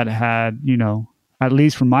someone that had, at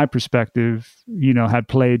least from my perspective, had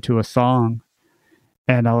played to a song.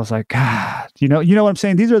 And I was like, God, you know what I'm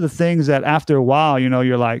saying? These are the things that after a while,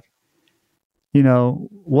 you're like,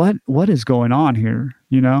 what is going on here?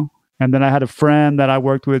 And then I had a friend that I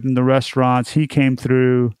worked with in the restaurants. He came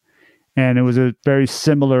through, and it was a very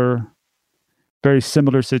similar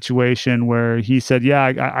situation where he said,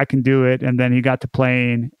 yeah, I can do it. And then he got to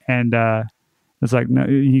playing, and it's like, no,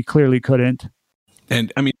 he clearly couldn't.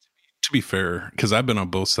 And I mean, to to be fair, because I've been on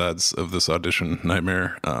both sides of this audition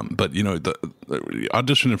nightmare, but the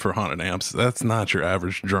auditioning for Haunted Amps, that's not your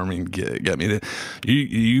average drumming gig. I mean,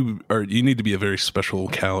 you need to be a very special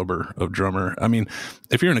caliber of drummer. I mean,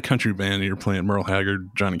 if you're in a country band and you're playing Merle Haggard,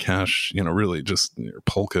 Johnny Cash, really just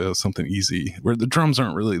polka, something easy, where the drums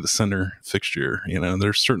aren't really the center fixture.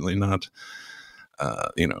 They're certainly not,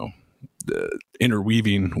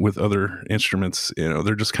 interweaving with other instruments.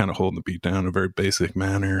 They're just kind of holding the beat down in a very basic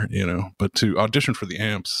manner. But to audition for the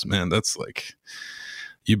amps, man, that's like,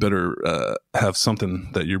 you better have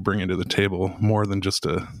something that you're bringing to the table more than just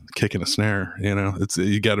a kick and a snare. It's,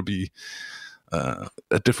 you got to be a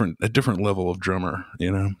different level of drummer.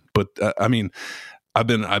 But I mean, I've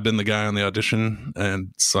been the guy on the audition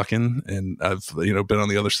and sucking, and I've been on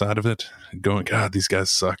the other side of it, going, God, these guys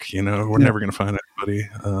suck. We're never going to find anybody.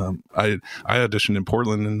 I auditioned in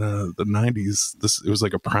Portland in the '90s. It was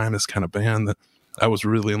like a Primus kind of band that I was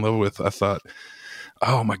really in love with. I thought,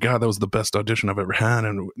 oh my God, that was the best audition I've ever had,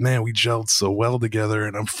 and man, we gelled so well together.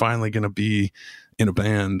 And I'm finally going to be in a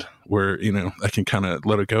band where I can kind of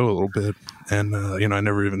let it go a little bit. And I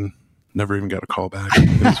never even got a call back.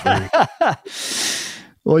 It was very.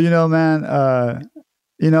 Well, man,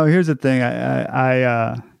 here's the thing.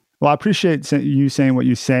 I appreciate you saying what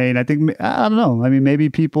you're saying. I think, I don't know. I mean,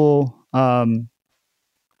 maybe people,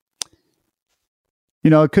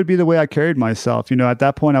 it could be the way I carried myself. At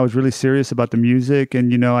that point I was really serious about the music.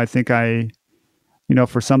 And, I think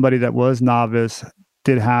for somebody that was novice,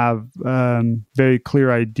 did have very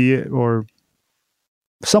clear idea, or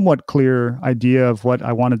somewhat clear idea of what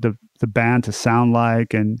I wanted the band to sound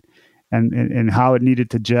like, and how it needed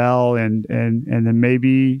to gel, and then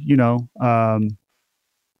maybe,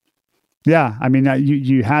 I mean,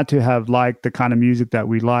 you had to have liked the kind of music that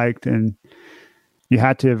we liked, and you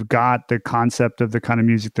had to have got the concept of the kind of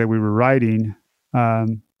music that we were writing, for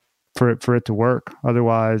it to work.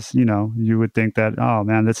 Otherwise, you would think that, oh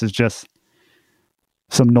man, this is just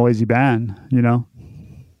some noisy band,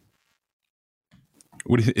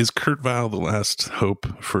 Is Kurt Weill the last hope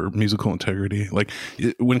for musical integrity? Like,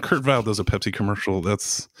 when Kurt Weill does a Pepsi commercial,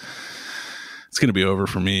 it's going to be over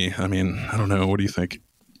for me. I mean, I don't know. What do you think?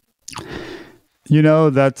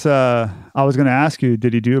 That's, I was going to ask you,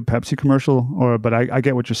 did he do a Pepsi commercial, but I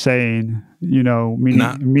get what you're saying, meaning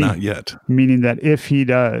not yet. Meaning that if he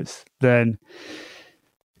does, then,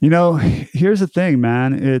 here's the thing,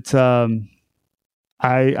 man. It's,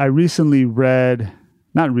 I recently read,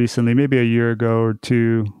 not recently, maybe a year ago or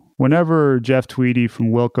two, whenever Jeff Tweedy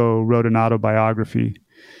from Wilco wrote an autobiography,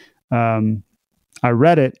 I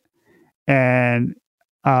read it, and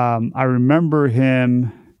I remember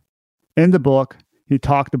him in the book. He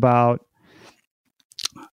talked about,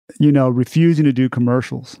 refusing to do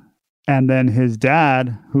commercials. And then his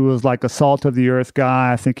dad, who was like a salt of the earth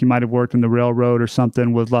guy, I think he might have worked in the railroad or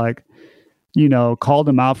something, was like, called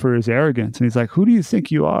him out for his arrogance. And he's like, who do you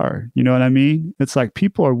think you are? You know what I mean? It's like,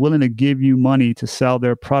 people are willing to give you money to sell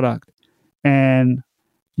their product. And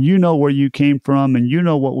where you came from, and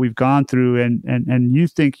what we've gone through, and you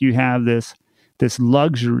think you have this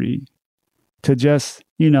luxury to just,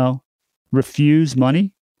 refuse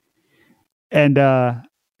money. And,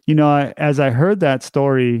 as I heard that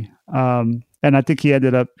story, and I think he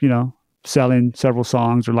ended up, selling several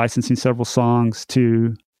songs or licensing several songs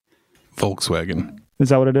to Volkswagen. Is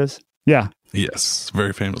that what it is? Yeah. Yes,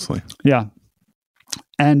 very famously. Yeah.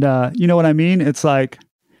 And you know what I mean? It's like,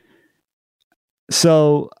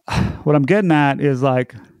 so what I'm getting at is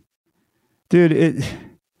like, dude,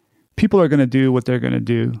 people are going to do what they're going to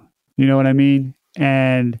do. You know what I mean?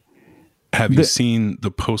 And have you seen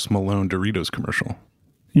the Post Malone Doritos commercial?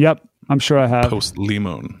 Yep. I'm sure I have. Post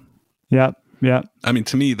Limon. Yep. Yeah. I mean,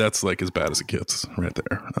 to me, that's like as bad as it gets right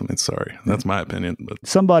there. I mean, sorry. That's my opinion. But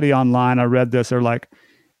somebody online, I read this, they're like,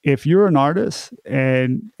 if you're an artist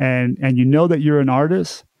and that you're an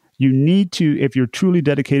artist, you need to, if you're truly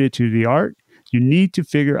dedicated to the art, you need to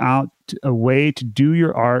figure out a way to do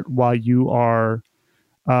your art while you are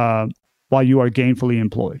gainfully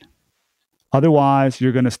employed. Otherwise,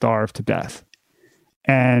 you're going to starve to death.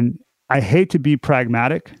 And I hate to be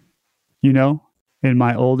pragmatic, in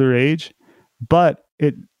my older age, but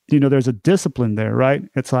there's a discipline there, right?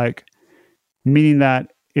 It's like, meaning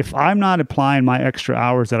that if I'm not applying my extra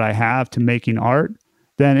hours that I have to making art,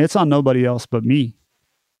 then it's on nobody else but me,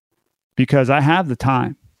 because I have the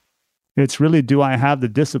time. It's really, do I have the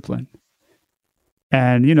discipline?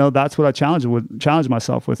 And, that's what I challenge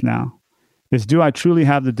myself with now, is, do I truly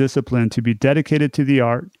have the discipline to be dedicated to the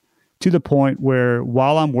art, to the point where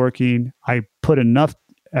while I'm working, I put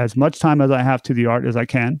as much time as I have to the art as I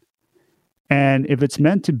can. And if it's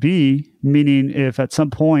meant to be, meaning if at some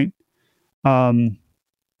point,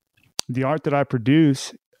 the art that I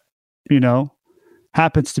produce,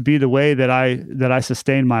 happens to be the way that I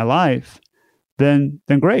sustain my life, then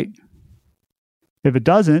great. If it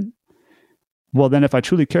doesn't, well, then if I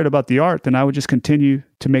truly cared about the art, then I would just continue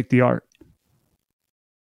to make the art.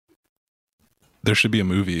 There should be a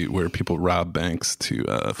movie where people rob banks to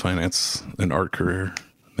finance an art career.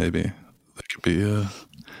 Maybe that could be.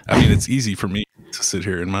 I mean, it's easy for me to sit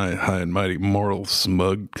here in my high and mighty moral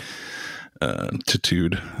smug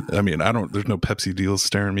attitude. I mean, there's no Pepsi deals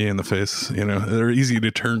staring me in the face. They're easy to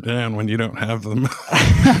turn down when you don't have them.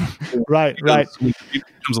 Right. When he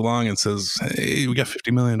comes along and says, "Hey, we got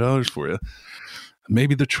 $50 million for you."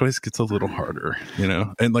 Maybe the choice gets a little harder,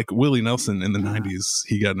 And like Willie Nelson in the 90s,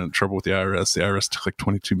 he got into trouble with the IRS. The IRS took like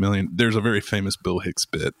 $22 million. There's a very famous Bill Hicks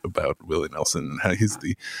bit about Willie Nelson. How he's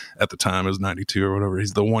at the time it was 92 or whatever.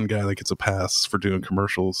 He's the one guy that gets a pass for doing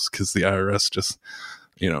commercials because the IRS just,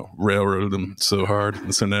 railroaded him so hard.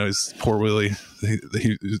 And so now he's poor Willie.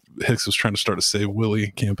 Hicks was trying to start a Save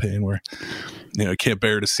Willie campaign where, can't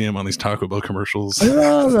bear to see him on these Taco Bell commercials.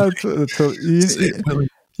 That's Willie.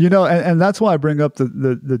 And that's why I bring up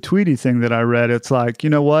the Tweety thing that I read. It's like,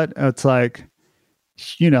 what? It's like,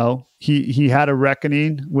 he had a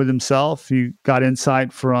reckoning with himself. He got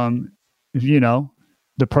insight from, the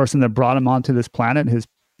person that brought him onto this planet,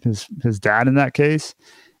 his dad in that case,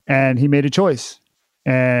 and he made a choice.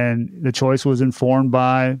 And the choice was informed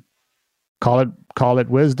by, call it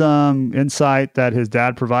wisdom, insight that his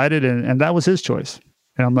dad provided, and that was his choice.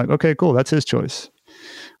 And I'm like, okay, cool, that's his choice.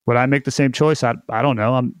 Would I make the same choice? I don't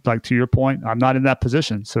know. I'm like, to your point, I'm not in that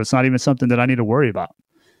position. So it's not even something that I need to worry about.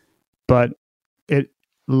 But it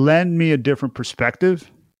lent me a different perspective.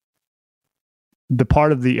 The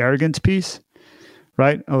part of the arrogance piece,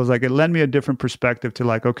 right? I was like, it lent me a different perspective to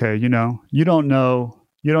like, okay, you don't know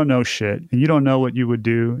shit. And you don't know what you would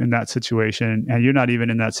do in that situation. And you're not even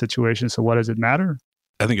in that situation. So what does it matter?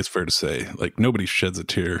 I think it's fair to say, like, nobody sheds a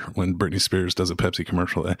tear when Britney Spears does a Pepsi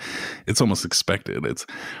commercial. It's almost expected. It's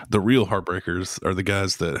the real heartbreakers are the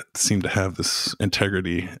guys that seem to have this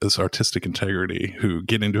integrity, this artistic integrity, who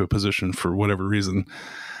get into a position for whatever reason,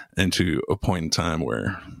 and to a point in time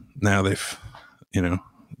where now they've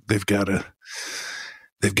got to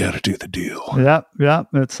do the deal. Yeah.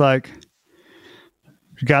 It's like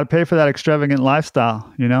you got to pay for that extravagant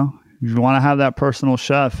lifestyle. You want to have that personal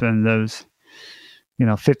chef and those.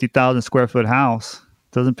 50,000 square foot house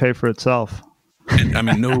doesn't pay for itself. And, I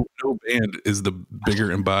mean, no band is the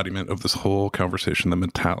bigger embodiment of this whole conversation than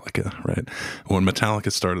Metallica, right? When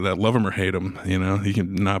Metallica started that, love them or hate them, you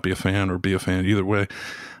can not be a fan or be a fan either way.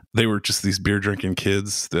 They were just these beer drinking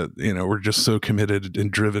kids that, were just so committed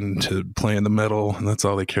and driven to playing the metal, and that's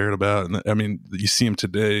all they cared about. And I mean, you see them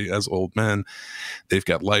today as old men. They've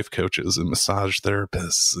got life coaches and massage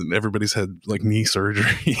therapists, and everybody's had like knee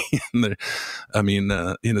surgery. And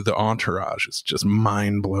the entourage is just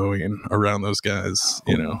mind blowing around those guys.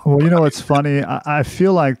 Well, it's funny. I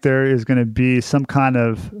feel like there is going to be some kind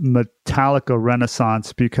of Metallica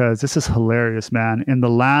renaissance because this is hilarious, man. In the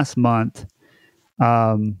last month,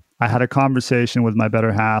 I had a conversation with my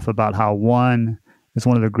better half about how One is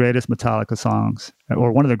one of the greatest Metallica songs,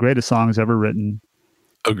 or one of the greatest songs ever written.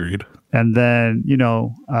 Agreed. And then,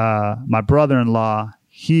 my brother-in-law,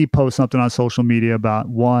 he posts something on social media about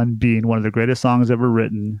One being one of the greatest songs ever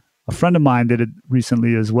written. A friend of mine did it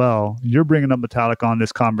recently as well. You're bringing up Metallica on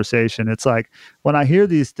this conversation. It's like, when I hear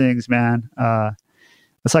these things, man,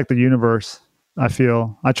 it's like the universe, I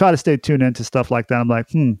feel. I try to stay tuned into stuff like that. I'm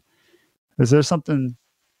like, is there something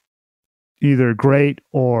either great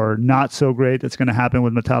or not so great that's going to happen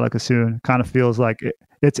with Metallica soon? It kind of feels like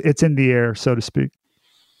it's in the air, so to speak.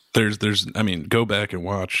 Go back and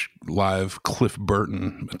watch live Cliff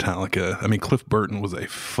Burton Metallica. I mean, Cliff Burton was a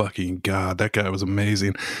fucking god. That guy was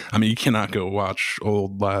amazing. I mean, you cannot go watch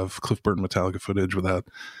old live Cliff Burton Metallica footage without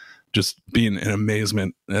just being in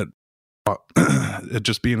amazement at how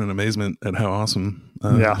awesome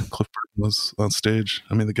Cliff Burton was on stage.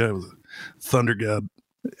 I mean, the guy was a thunder god.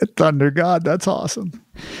 Thunder god, that's awesome.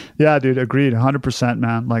 Yeah, dude, agreed, 100%,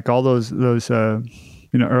 man. Like all those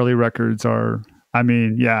early records are. I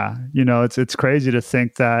mean, yeah, it's crazy to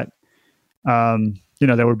think that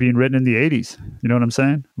they were being written in the 80s. You know what I'm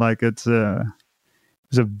saying? Like it's a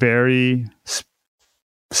very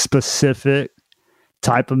specific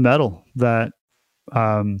type of metal that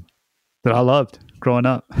I loved growing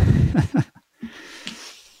up.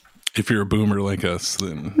 If you're a boomer like us,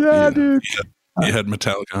 then dude. You had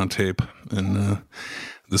Metallica on tape, and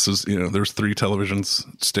this was, there's 3 television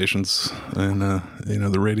stations, and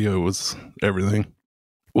the radio was everything.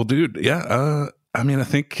 Well, dude, yeah, I mean, I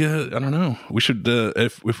think I don't know. We should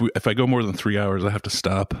if I go more than 3 hours, I have to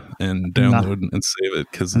stop and download and save it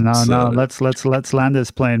because no. Let's land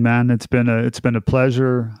this plane, man. It's been a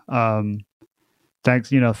pleasure.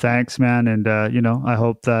 Thanks, man, and I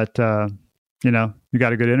hope that you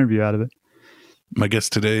got a good interview out of it. My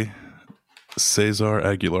guest today, Cesar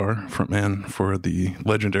Aguilar, frontman for the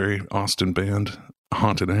legendary Austin band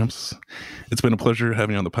Haunted Amps. It's been a pleasure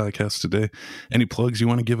having you on the podcast today. Any plugs you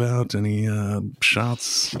want to give out? Any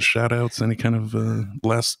shout outs? Any kind of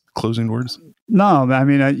last closing words? No, I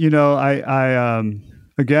mean, I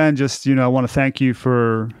again, just, I want to thank you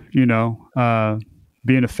for,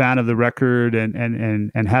 being a fan of the record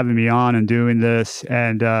and having me on and doing this.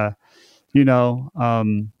 And,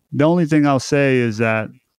 the only thing I'll say is that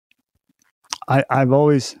I've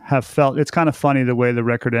always have felt, it's kind of funny the way the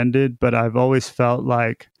record ended, but I've always felt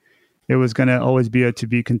like it was going to always be a to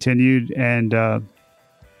be continued. And,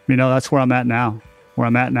 that's where I'm at now. Where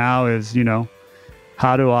I'm at now is,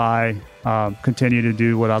 how do I continue to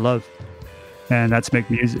do what I love? And that's make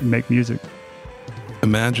music.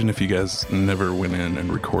 Imagine if you guys never went in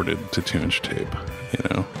and recorded to 2-inch tape,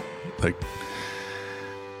 like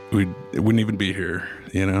it wouldn't even be here,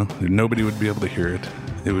 nobody would be able to hear it.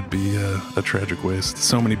 It would be a tragic waste.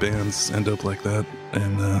 So many bands end up like that,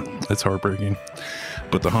 and it's heartbreaking.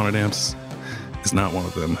 But the Haunted Amps is not one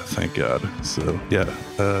of them, thank God. So yeah,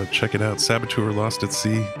 check it out. Saboteur, Lost at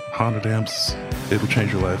Sea, Haunted Amps. It'll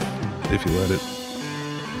change your life if you let it.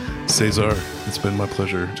 Cesar, it's been my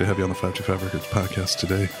pleasure to have you on the 525 Records podcast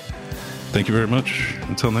today. Thank you very much.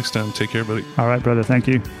 Until next time, take care, buddy. All right, brother. Thank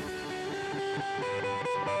you.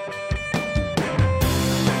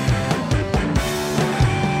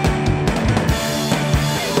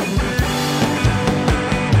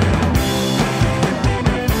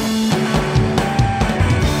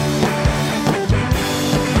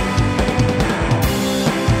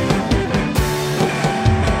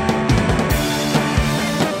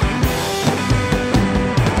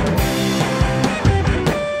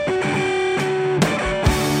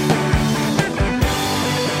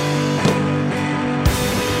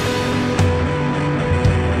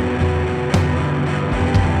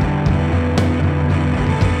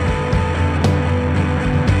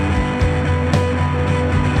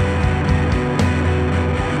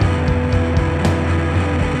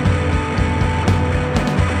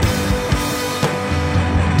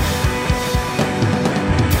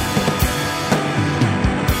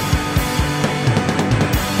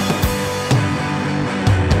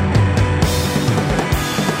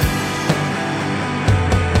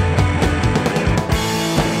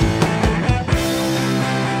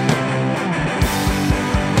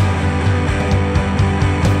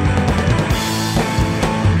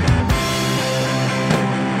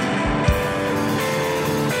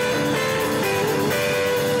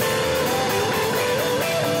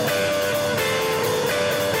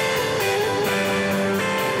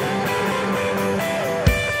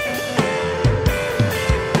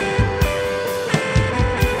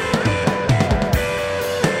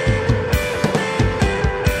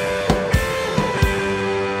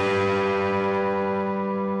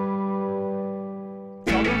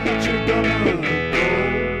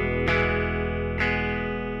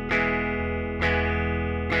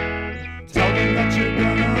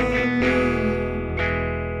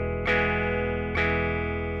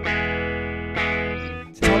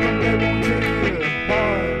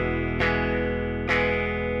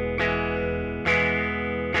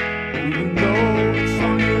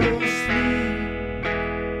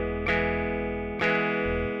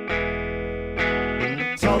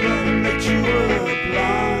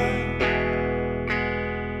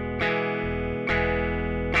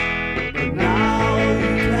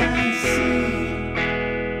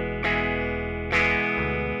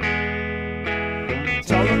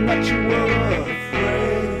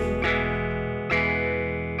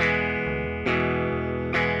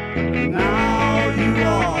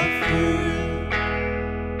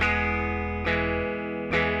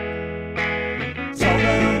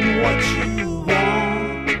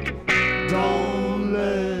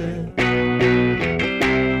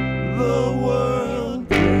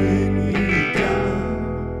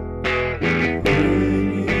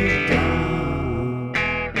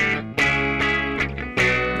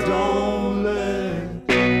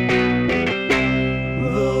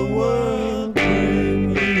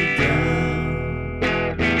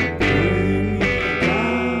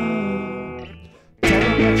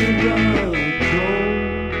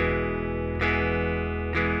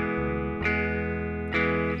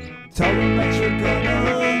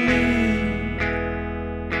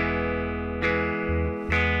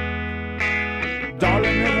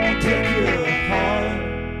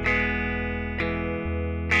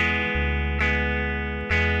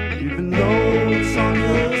 even though it's on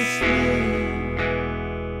your sleeve.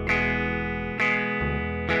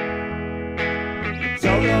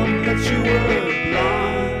 Tell them that you were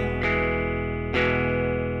blind,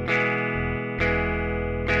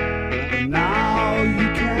 but now